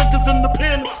for my niggas in the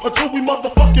pen until we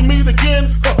motherfucking meet again.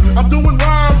 I'm doing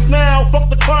rhymes now, fuck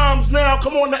the crimes now.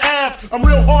 Come on the app, I'm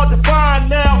real hard to find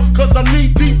now. Cause I'm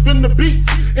knee deep in the beats.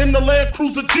 In the Land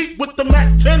Cruiser Jeep with the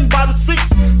Mac 10 by the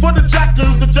seats. For the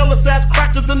jackers, the jealous ass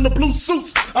crackers in the blue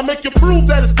suits. I make you prove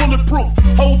that it's bulletproof.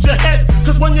 Hold your head,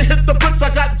 cause when you hit the bricks, I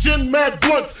got gin mad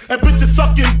blunts. And bitches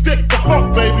sucking dick, the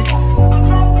funk, baby.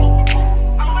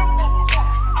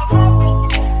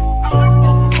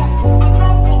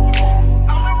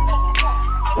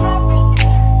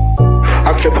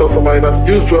 I can't tell somebody not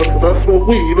to use drugs because I smoke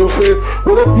weed, you know what I'm saying?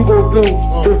 Whatever you gonna do,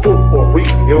 just do it for a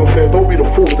reason, you know what I'm saying? Don't be the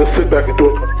fool to sit back and do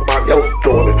it because somebody else is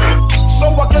doing it. So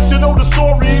I guess you know the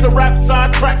story, the rap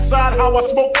side, crack side, how I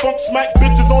smoke funk, smack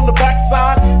bitches on the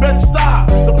backside.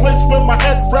 Bed-Stuy, the place where my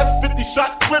head rests, 50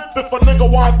 shot clip if a nigga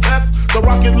want test. The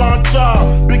rocket launcher,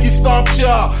 Biggie stomp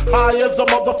ya, high as a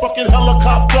motherfucking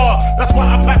helicopter. That's why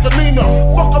I pack a Nina,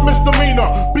 fuck a misdemeanor,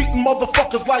 beating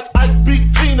motherfuckers like Ike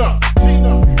beat Tina.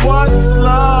 What's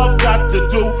love got to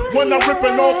do when I'm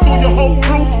ripping all through your whole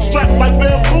crew? Strapped like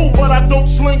bamboo, but I don't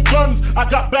sling guns. I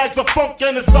got bags of funk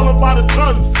and it's selling by the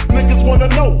tons. Niggas wanna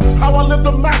know how I live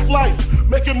the Mac life,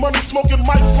 making money, smoking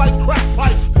mics like crack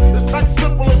pipes. It's type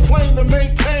simple and plain to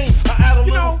maintain. I add a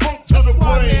little funk to the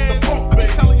brain. The funk, baby.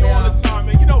 I'm telling you all the time,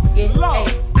 man. You know, love.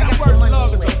 That word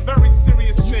love is a very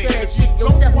serious thing. You say that shit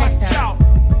yourself next time.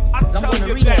 I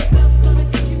tell you that.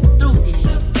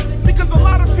 Because a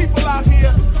lot of people out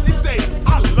here, they say,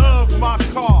 I love my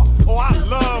car, or I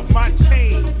love my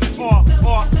chain, or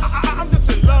I'm just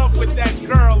in love with that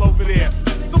girl over there.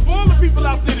 So for all the people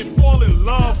out there that fall in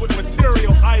love with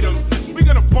material items, we're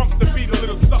gonna bump the beat a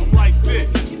little something like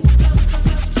this.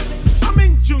 I'm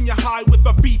in junior high with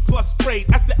a B+ grade.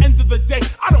 At the end of the day,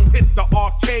 I don't hit the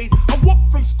arcade. I walk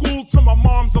from school to my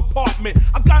mom's apartment.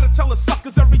 I gotta tell the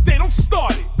suckers every day, don't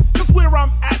start it. Cause where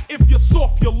I'm at, if you're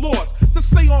soft, you're lost. To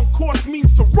stay on course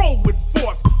means to roll with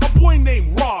force. A boy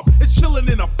named Rob is chilling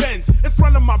in a Benz in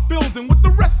front of my building with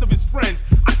the rest of his friends.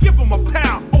 I give him a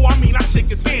pound, I shake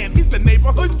his hand. He's the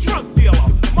neighborhood drug dealer,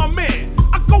 my man.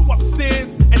 I go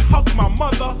upstairs and hug my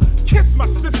mother, kiss my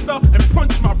sister and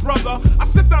punch my brother. I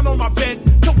sit down on my bed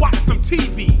to watch some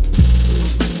TV.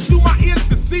 Do my ears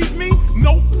deceive me?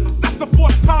 Nope, that's the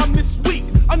 4th time this week.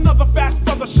 Another fast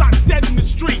brother shot dead in the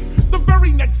street. The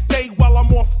very next day while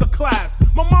I'm off the class,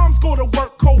 my mom's go to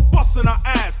work cold busting her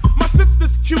ass. My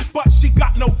sister's cute but she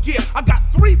got no gear. I got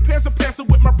 3 pairs of pants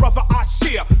with my brother I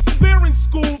share. So they're in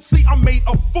school, see I made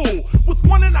a fool. With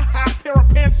 1.5 pair of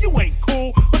pants you ain't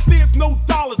cool. But there's no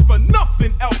dollars for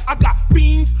nothing else. I got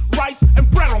beans, rice and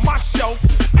bread on my shelf.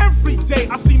 Every day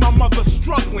I see my mother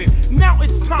struggling. Now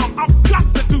it's time, I've got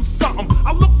to do something.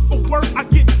 I look for work, I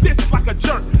get this like a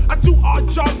jerk. I do odd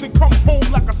jobs and come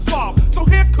home like a slob. So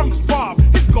here comes Rob,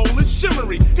 his goal is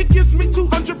shimmery. He gives me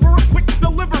 200 for a quick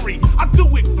delivery. I do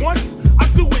it once, I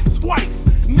do it twice.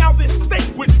 Now there's steak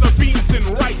with the beans and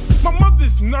rice. My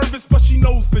mother's nervous but she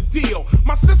knows the deal.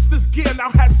 My sister's gear now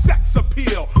has sex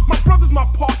appeal. My brother's my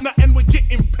partner and we're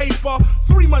getting paper.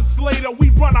 3 months later we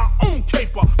run our own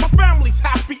caper. My family's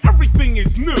happy, everything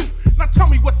is new. Now tell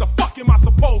me what the fuck am I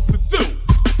supposed to do?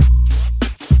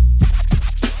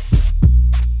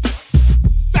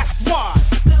 That's why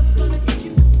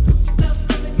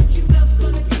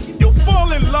you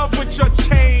fall in love with your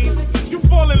chain, you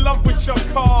fall in love with your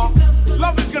car.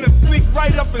 Love is gonna sneak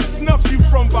right up and snuff you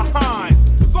from behind.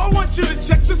 So I want you to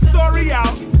check the story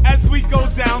out as we go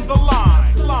down the line.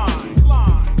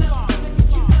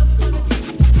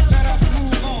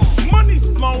 Money's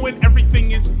flowing,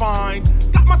 everything is fine. mine.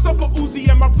 Got myself a Uzi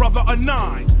and my brother a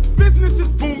 9. Business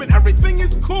is booming, everything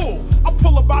is cool. I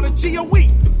pull about a G a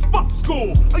week. Fuck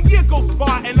school. A year goes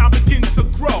by and I begin to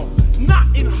grow. Not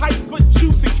in height, but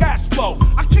juice and cash flow.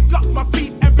 I kick up my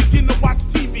feet and begin to watch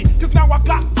TV. Cause now I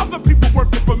got other people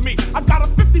working for me. I got a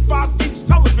 55-inch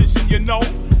television, you know.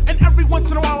 And every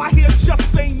once in a while I hear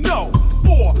just say no.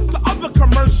 Or the other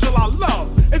commercial I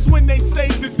love is when they say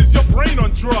this is your brain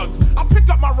on drugs. I pick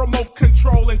up my remote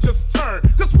control and just turn.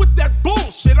 Cause with that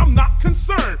bullshit I'm not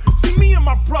concerned. See me and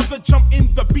my brother jump in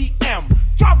the BM.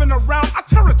 Driving around our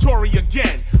territory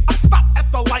again. I stop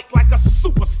at the light like a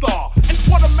superstar.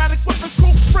 An automatic weapons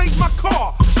crew sprayed my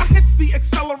car. I hit the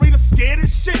accelerator scared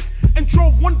as shit. And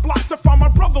drove 1 block to find my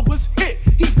brother was hit.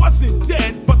 He wasn't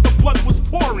dead, but the blood was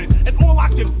pouring. And all I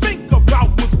could think about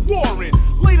was Warren.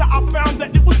 Later I found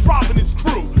that it was robbing his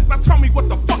crew. Now tell me what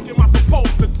the fuck am I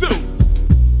supposed to do?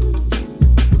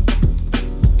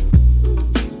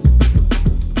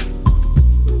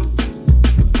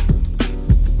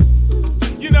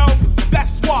 You know,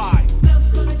 that's why.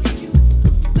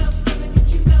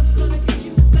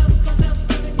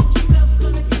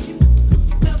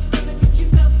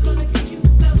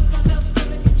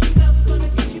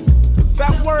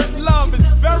 That word love is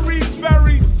very,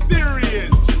 very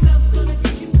serious.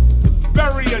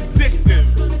 Very addictive.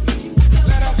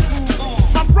 Let us move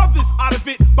on. My brother's out of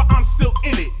it, but I'm still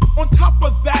in it. On top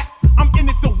of that, I'm in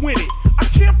it to win it. I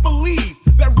can't believe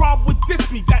that Rob would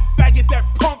diss me. That faggot, that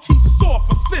punk, he saw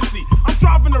for sissy. I'm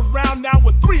driving around now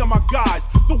with 3 of my guys.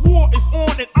 The war is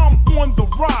on and I'm on the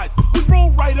rise. We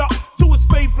roll right up to his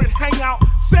favorite hangout.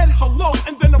 Said hello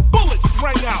and then the bullets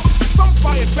rang out. Some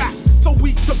fired back, so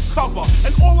we took cover.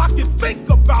 And all I could think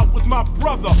about was my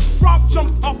brother. Rob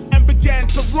jumped up and began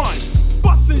to run.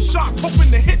 Busting shots,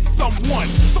 hoping to hit someone.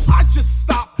 So I just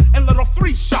stopped and let off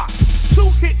 3 shots. 2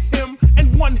 hit him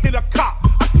and 1 hit a cop.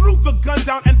 I threw the gun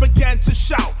down and began to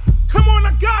shout. Come on,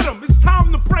 I got him, it's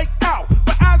time to break out.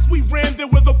 But as we ran, there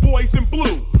were the boys in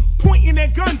blue, pointing their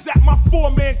guns at my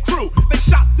 4-man crew. They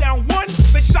shot down 1,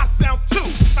 they shot down 2.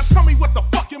 Now tell me what the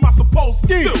fuck am I supposed to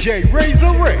do? DJ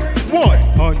Razor Ray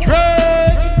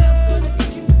 100.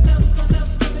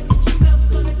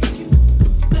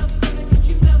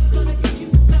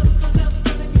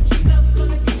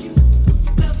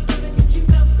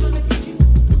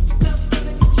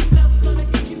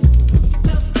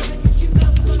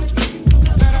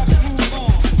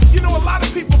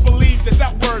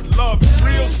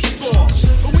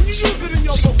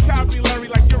 Vocabulary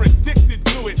like you're addicted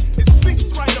to it. It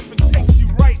sneaks right up and takes you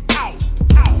right out.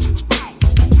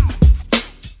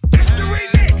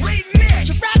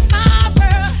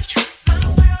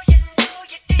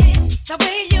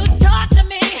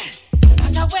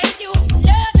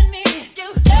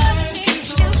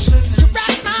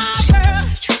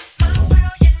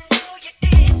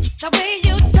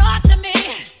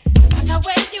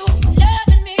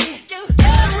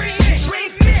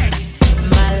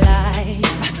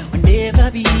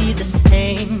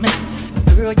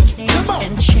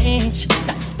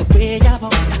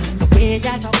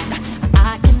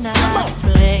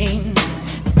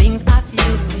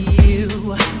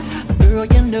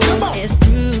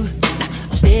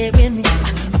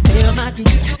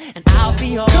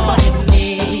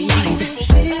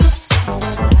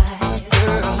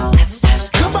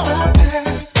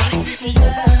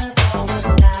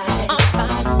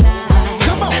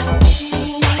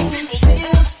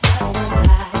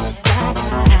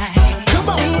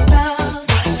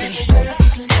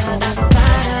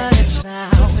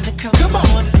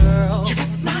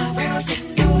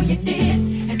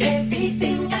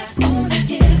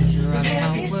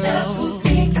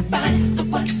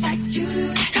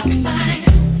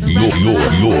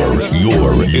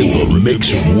 You're in the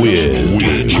mix with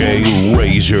DJ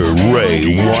Razor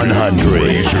Ray 100.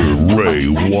 Razor Ray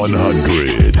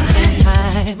 100.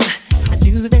 Time I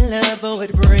knew that love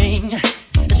would bring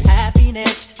this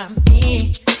happiness to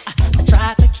me. I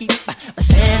tried to keep my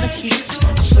sanity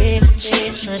away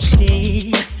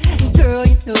patiently. Girl,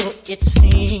 you know it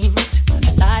seems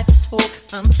life is so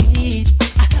complete.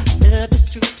 Love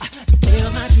is true, you feel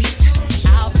my dream.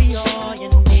 I'll be all you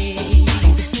need.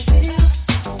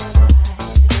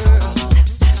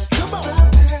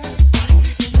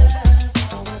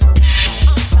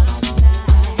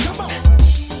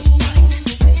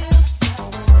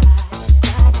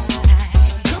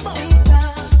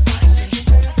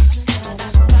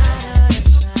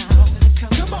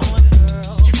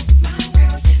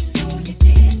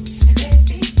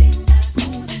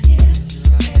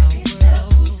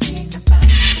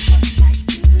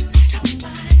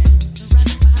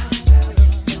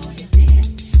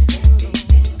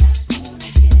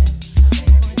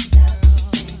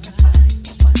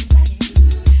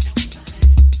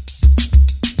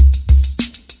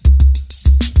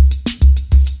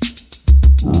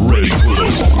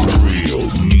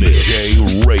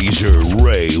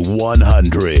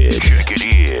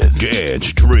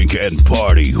 Let's drink and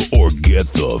party or get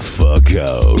the fuck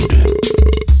out.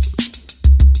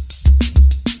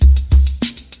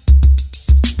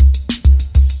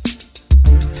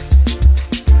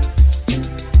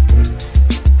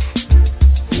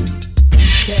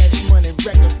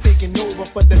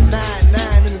 For the 99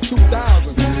 and the 2000.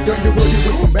 Girl, you working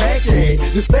with some bag, yeah.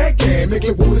 This fat yeah, make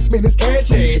it wanna spend this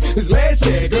cash, yeah. This last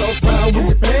yeah, girls proud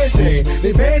with your pants, yeah.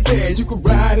 They mad, yeah, you could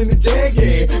ride in the Jag,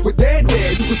 yeah. With that,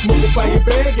 yeah, you could smoke a fire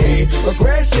bag, yeah. A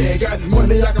crash, yeah, got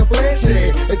money I can flash,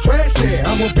 yeah. And trash, yeah,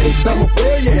 I'm a bitch, I'm a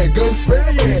player, yeah. Gun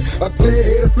spray, yeah. I play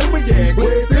head and flipper, yeah. Go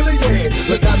ahead, feel it, yeah.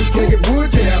 Look, I be slinging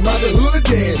wood, yeah. I'm out the hood,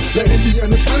 yeah. Let it be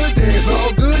understood, yeah. It's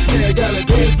all good, yeah. Got a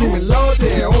dance to it, Lord,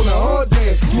 yeah. On the hard,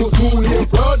 yeah. You a school here,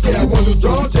 broad, yeah. I want to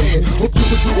draw, yeah. Hope you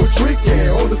could do a trick,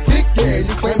 yeah. On the stick, yeah.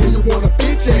 You claiming you wanna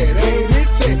fit, yeah. That ain't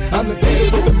it, yeah. I'm the daddy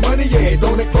with the money, yeah.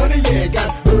 Don't act funny, yeah.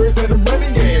 Got birds that I'm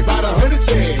running, yeah. About 100,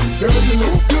 yeah. Girl, you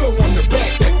look good, want to back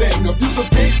that thing up. You a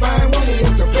big fine woman,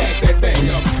 want to back that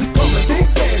thing up. Call a big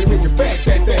daddy when you back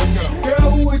that thing up.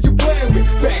 Girl, who is you playing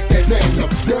with? Back that thing up.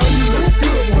 Girl, you look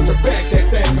good, want to back that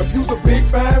thing up. You a big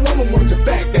fine woman, want to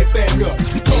back that thing up.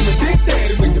 Call a big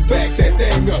daddy when you back that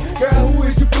thing up. Girl, who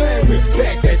is you playing with?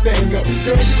 Back that thing up.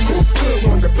 Girl, you look good,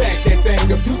 want to back that thing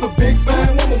up. You a big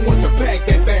fine woman, want to back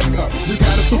that thing up. You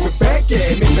gotta flip it back,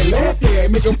 yeah. Make me laugh, yeah.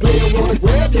 Make a player wanna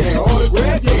grab, yeah.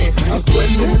 Autograph, yeah. I'm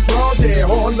sweating in the drawers, yeah.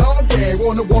 Hard log, yeah.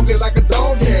 Wanna walk it like a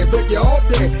dog, yeah. Break you off,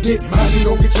 yeah. Get mine, you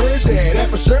gon' get yours, yeah.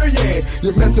 That for sure, yeah.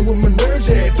 You're messing with my nerves,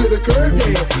 yeah. To the curb,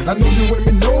 yeah. I know you with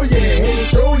me, know, yeah. Ain't a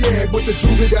show, yeah. But the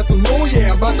jewelry got some more,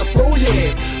 yeah. I'm about to flow,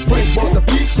 yeah. Frank bought the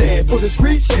beach, yeah. For the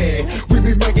street, yeah. We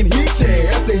be making heat,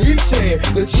 yeah. After heat, yeah.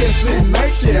 The chest lit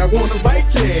night, yeah. I wanna bite,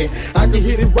 yeah. I can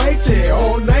hit it right, yeah.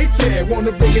 All night, yeah.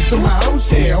 Wanna bring it to my house,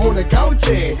 yeah. On the couch,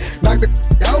 yeah. Knock the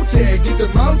out, yeah. Get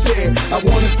your mouth, yeah. I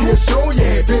wanna see a show,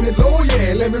 yeah. Bend it low,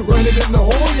 yeah. Let me run it in the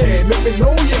hole, yeah. Make me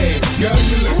know, yeah. Girl,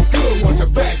 you look good, want you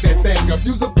back that thing up.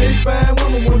 You's a big fine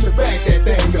woman, want you back that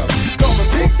thing up. Call me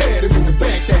Big Daddy when you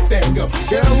back that thing up.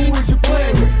 Girl, who is you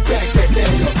playing with? Back that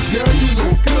thing up. Girl, you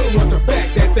look good, want you back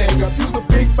that thing up. You's a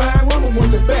big fine woman, want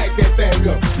you back that thing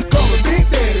up. Call me Big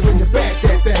Daddy when you back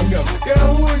that thing up.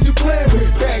 Girl, who is you playing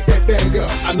with? Back that thing up.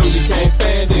 I know you can't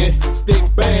stand it, stick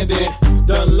bandit,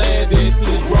 done landed, see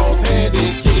the draws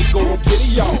handed, get it, go, get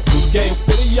it, y'all. Game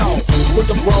spit it, y'all. Put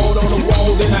the broad on the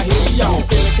wall, then I hit it, y'all.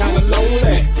 Feeling kinda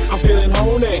lonely, I'm feeling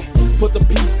honey. Put the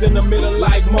piece in the middle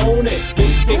like Monet.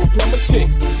 Get sick, plumber chick,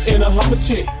 in a Hummer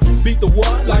chick. Beat the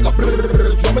what like a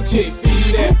drummer chick.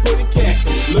 See that pretty cat,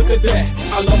 look at that.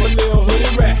 I love a little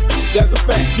hoodie rat, that's a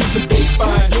fact. You's a big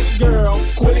fine hit it girl,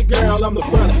 quit it girl. I'm the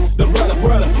brother,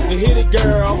 the hit it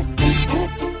girl.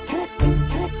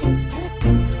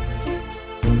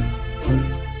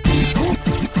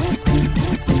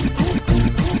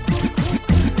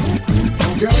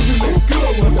 Girl, you look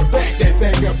good, want to back that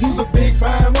thing up. You's a big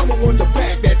fine woman, want to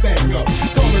back that thing up.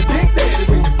 Call me Big Daddy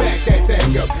when you back that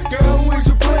thing up. Girl, who is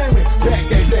you playing with? Back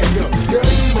that thing up. Girl,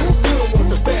 you look good, want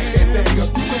to back that thing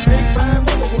up. You's a big fine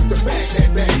woman, want to back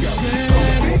that thing up. Call me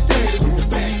Big Daddy when you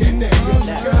back that thing up. Girl, who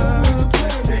is you playing with?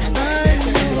 Back that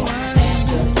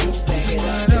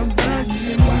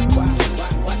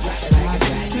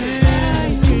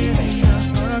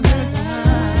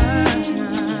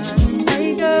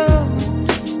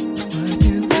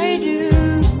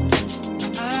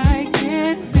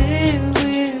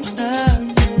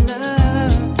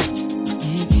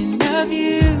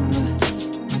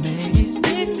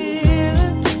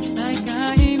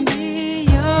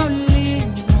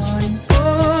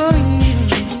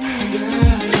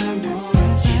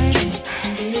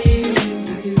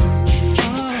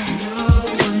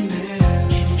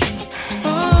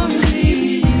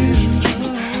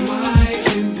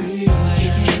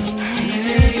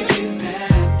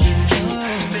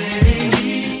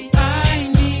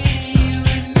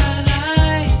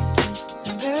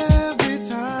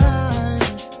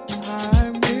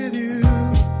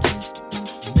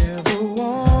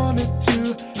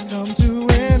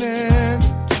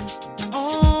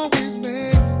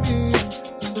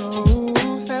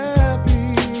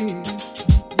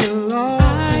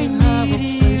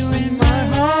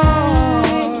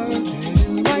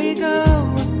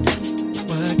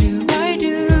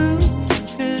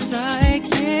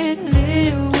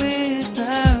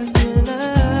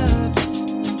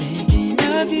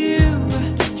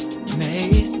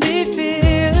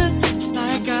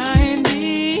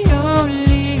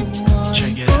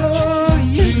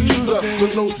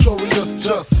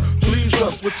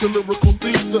up. Your lyrical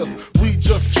thesis, we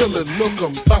just chillin', look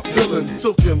 'em, top villain,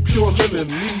 silkin, pure linen,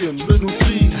 me and Little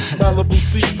C, Malibu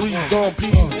sea breeze, dawn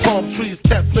peas, palm trees. trees,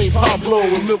 cats named Pablo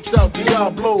and milked out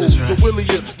Diablo. The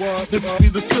williest, hips be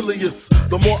the silliest.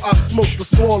 The more I smoke, the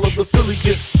smaller the Philly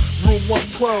gets. Room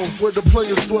 112, where the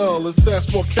players dwell, and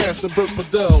stash more cash than Bert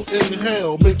Fidel.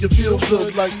 Inhale, make you feel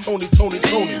good like Tony.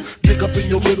 Dig up in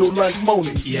your middle like Moni.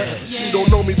 Yeah. She don't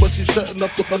know me, but she's setting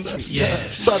up the fun. Yeah.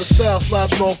 Try to style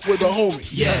sliding off with a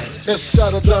homie. Yeah.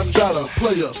 Escada Dandada,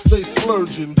 player, stay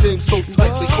splurging. Game so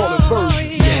tight they call it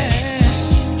version. Yeah.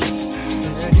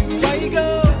 Where you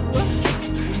go?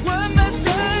 What must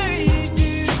I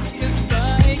do if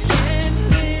I can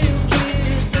live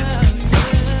without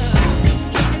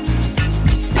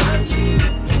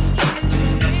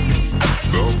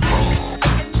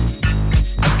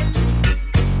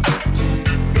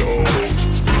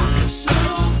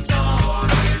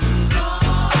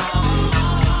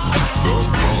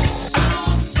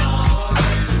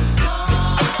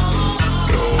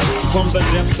From the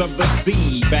depths of the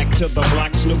sea, back to the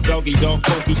block, Snoop Doggy Dogg,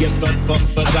 Funky is the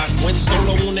doc. Went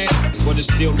solo on that, but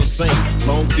it's still the same.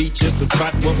 Long Beach is the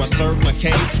spot where I serve my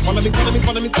cane. Follow me,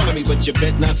 but you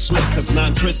bet not slip, cause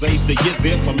 9 tris ain't the years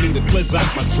there for me to blizz out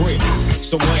my grip.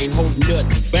 So I ain't holding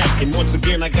nothing back, and once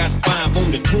again I got 5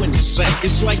 on the 20 sack.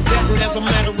 It's like that, and as a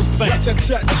matter of fact,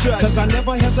 cause I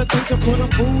never hesitate to put a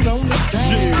food on the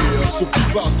stack. Yeah, so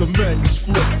keep out the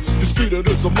manuscript. You see that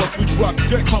this a must be drop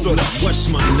gangsta. Hold up, what's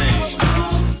my name?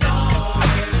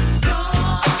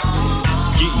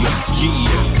 Yeah.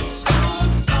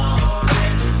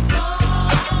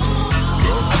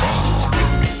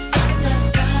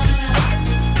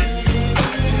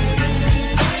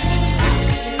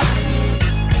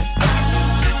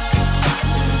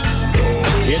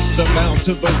 It's the bound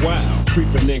to the wild,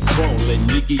 creeping and crawling,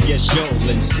 Yiggy yes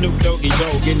yolin', Snoop Doggy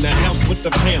Dogg in the house with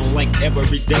the pound like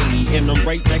every day, and I'm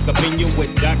right back up in you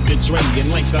with Dr. Dre,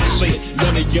 and like I said,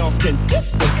 none of y'all can get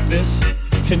with this,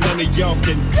 and none of y'all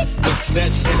can get with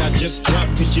that, and I just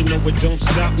dropped, cause you know it don't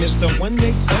stop, Mr.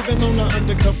 187 on the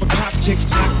undercover cop,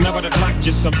 tick-tock, now by the clock,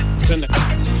 just some in the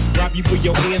rob you for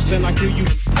your ears, then I kill you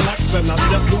blocks, and I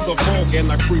step through the fog,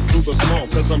 and I creep through the small,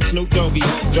 cause I'm Snoop Doggy,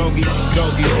 Doggy,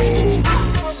 Doggy, oh.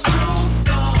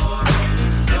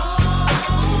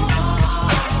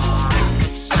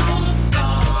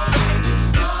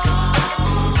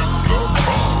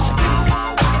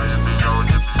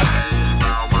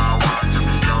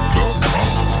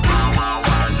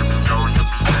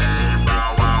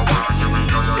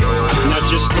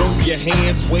 Your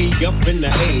hands way up in the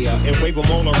air and wave them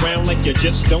all around like you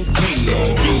just don't care.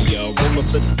 Yeah, roll up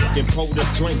the and pour the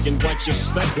drink and watch your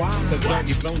stuff. Cause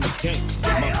doggy's on the game.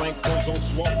 My bank goes on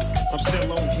swole. I'm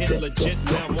still on hit legit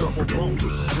now. I'm over wrong.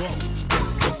 Stroke.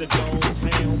 With the dog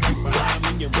pound right behind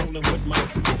me. You're rolling with my.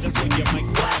 That's when you might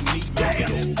ride me.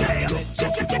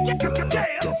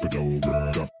 Dump it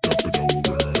over.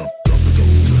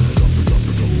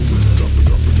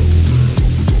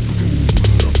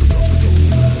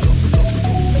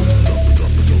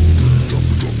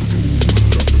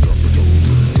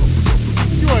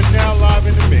 Now live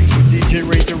in the mix with DJ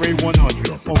Razor Ray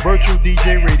 100 on Virtual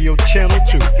DJ Radio Channel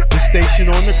 2, the station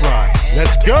on the grind.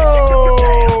 Let's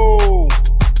go!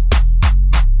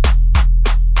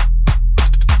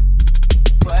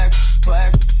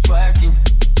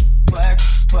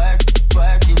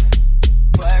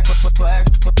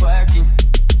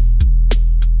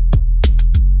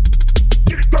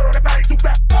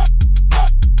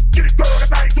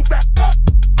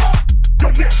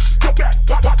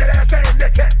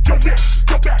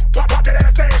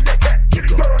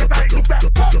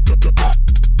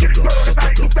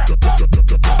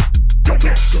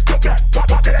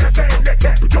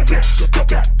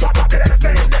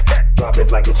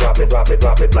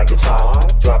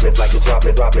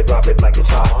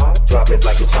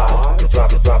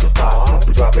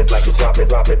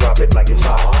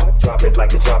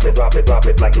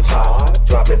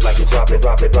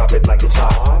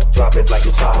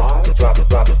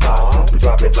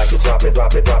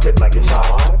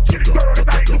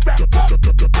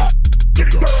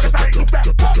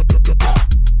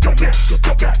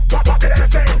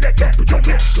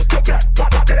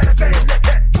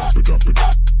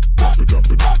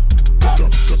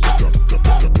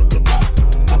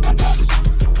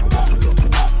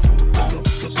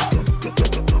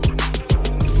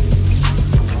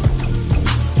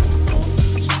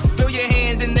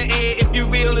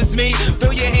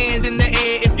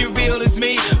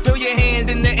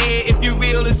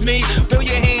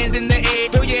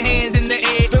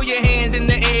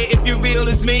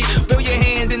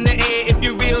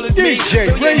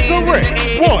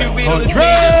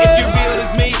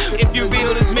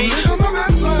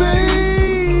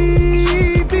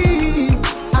 Baby,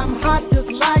 I'm hot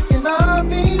just like an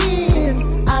oven.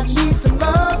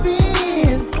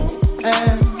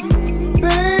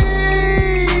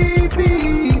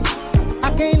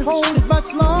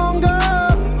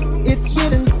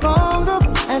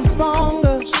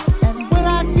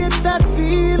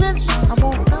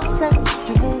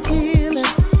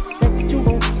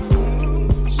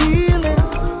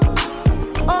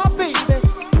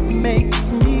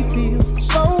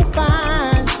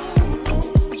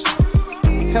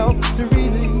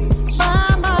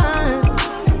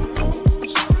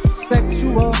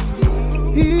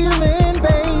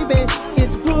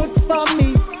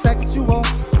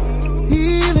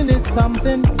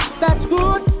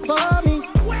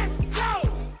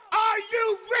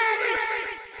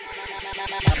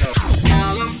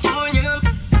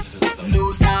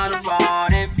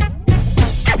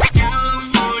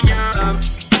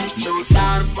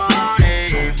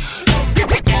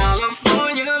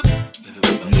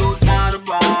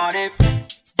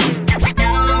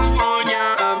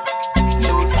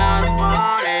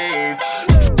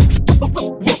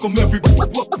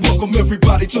 welcome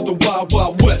everybody to the Wild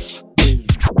Wild West.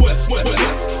 West, West,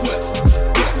 West,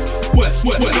 West, West, West,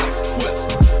 West,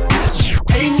 West.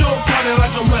 Ain't no party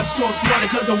like a West Coast party,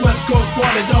 cause a West Coast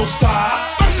party don't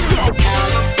stop.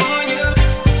 California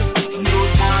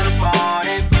knows how to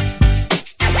party.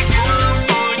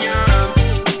 California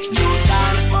knows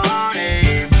how to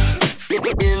party.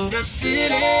 In the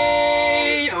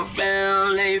city of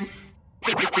LA,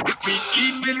 we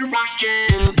keep it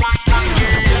rockin', rockin'.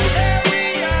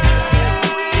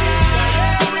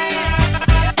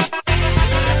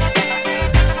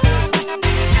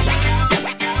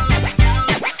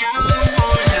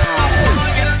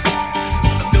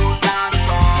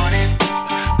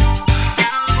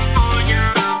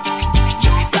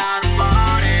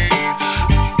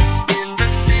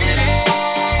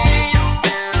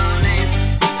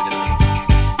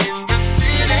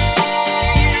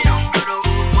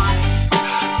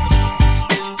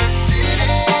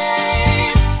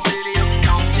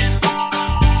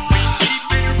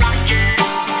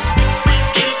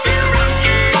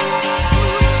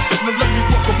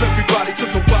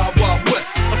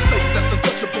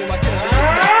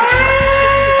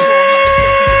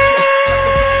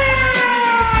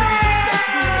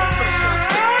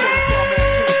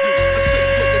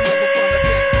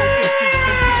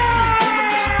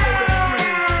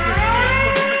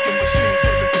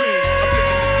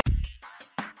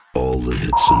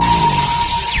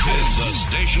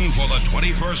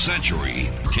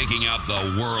 Century, kicking out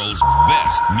the world's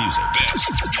best music.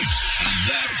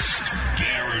 That's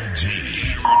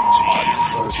guaranteed.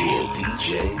 On Virtual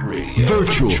DJ Radio.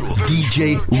 Virtual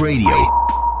DJ Radio.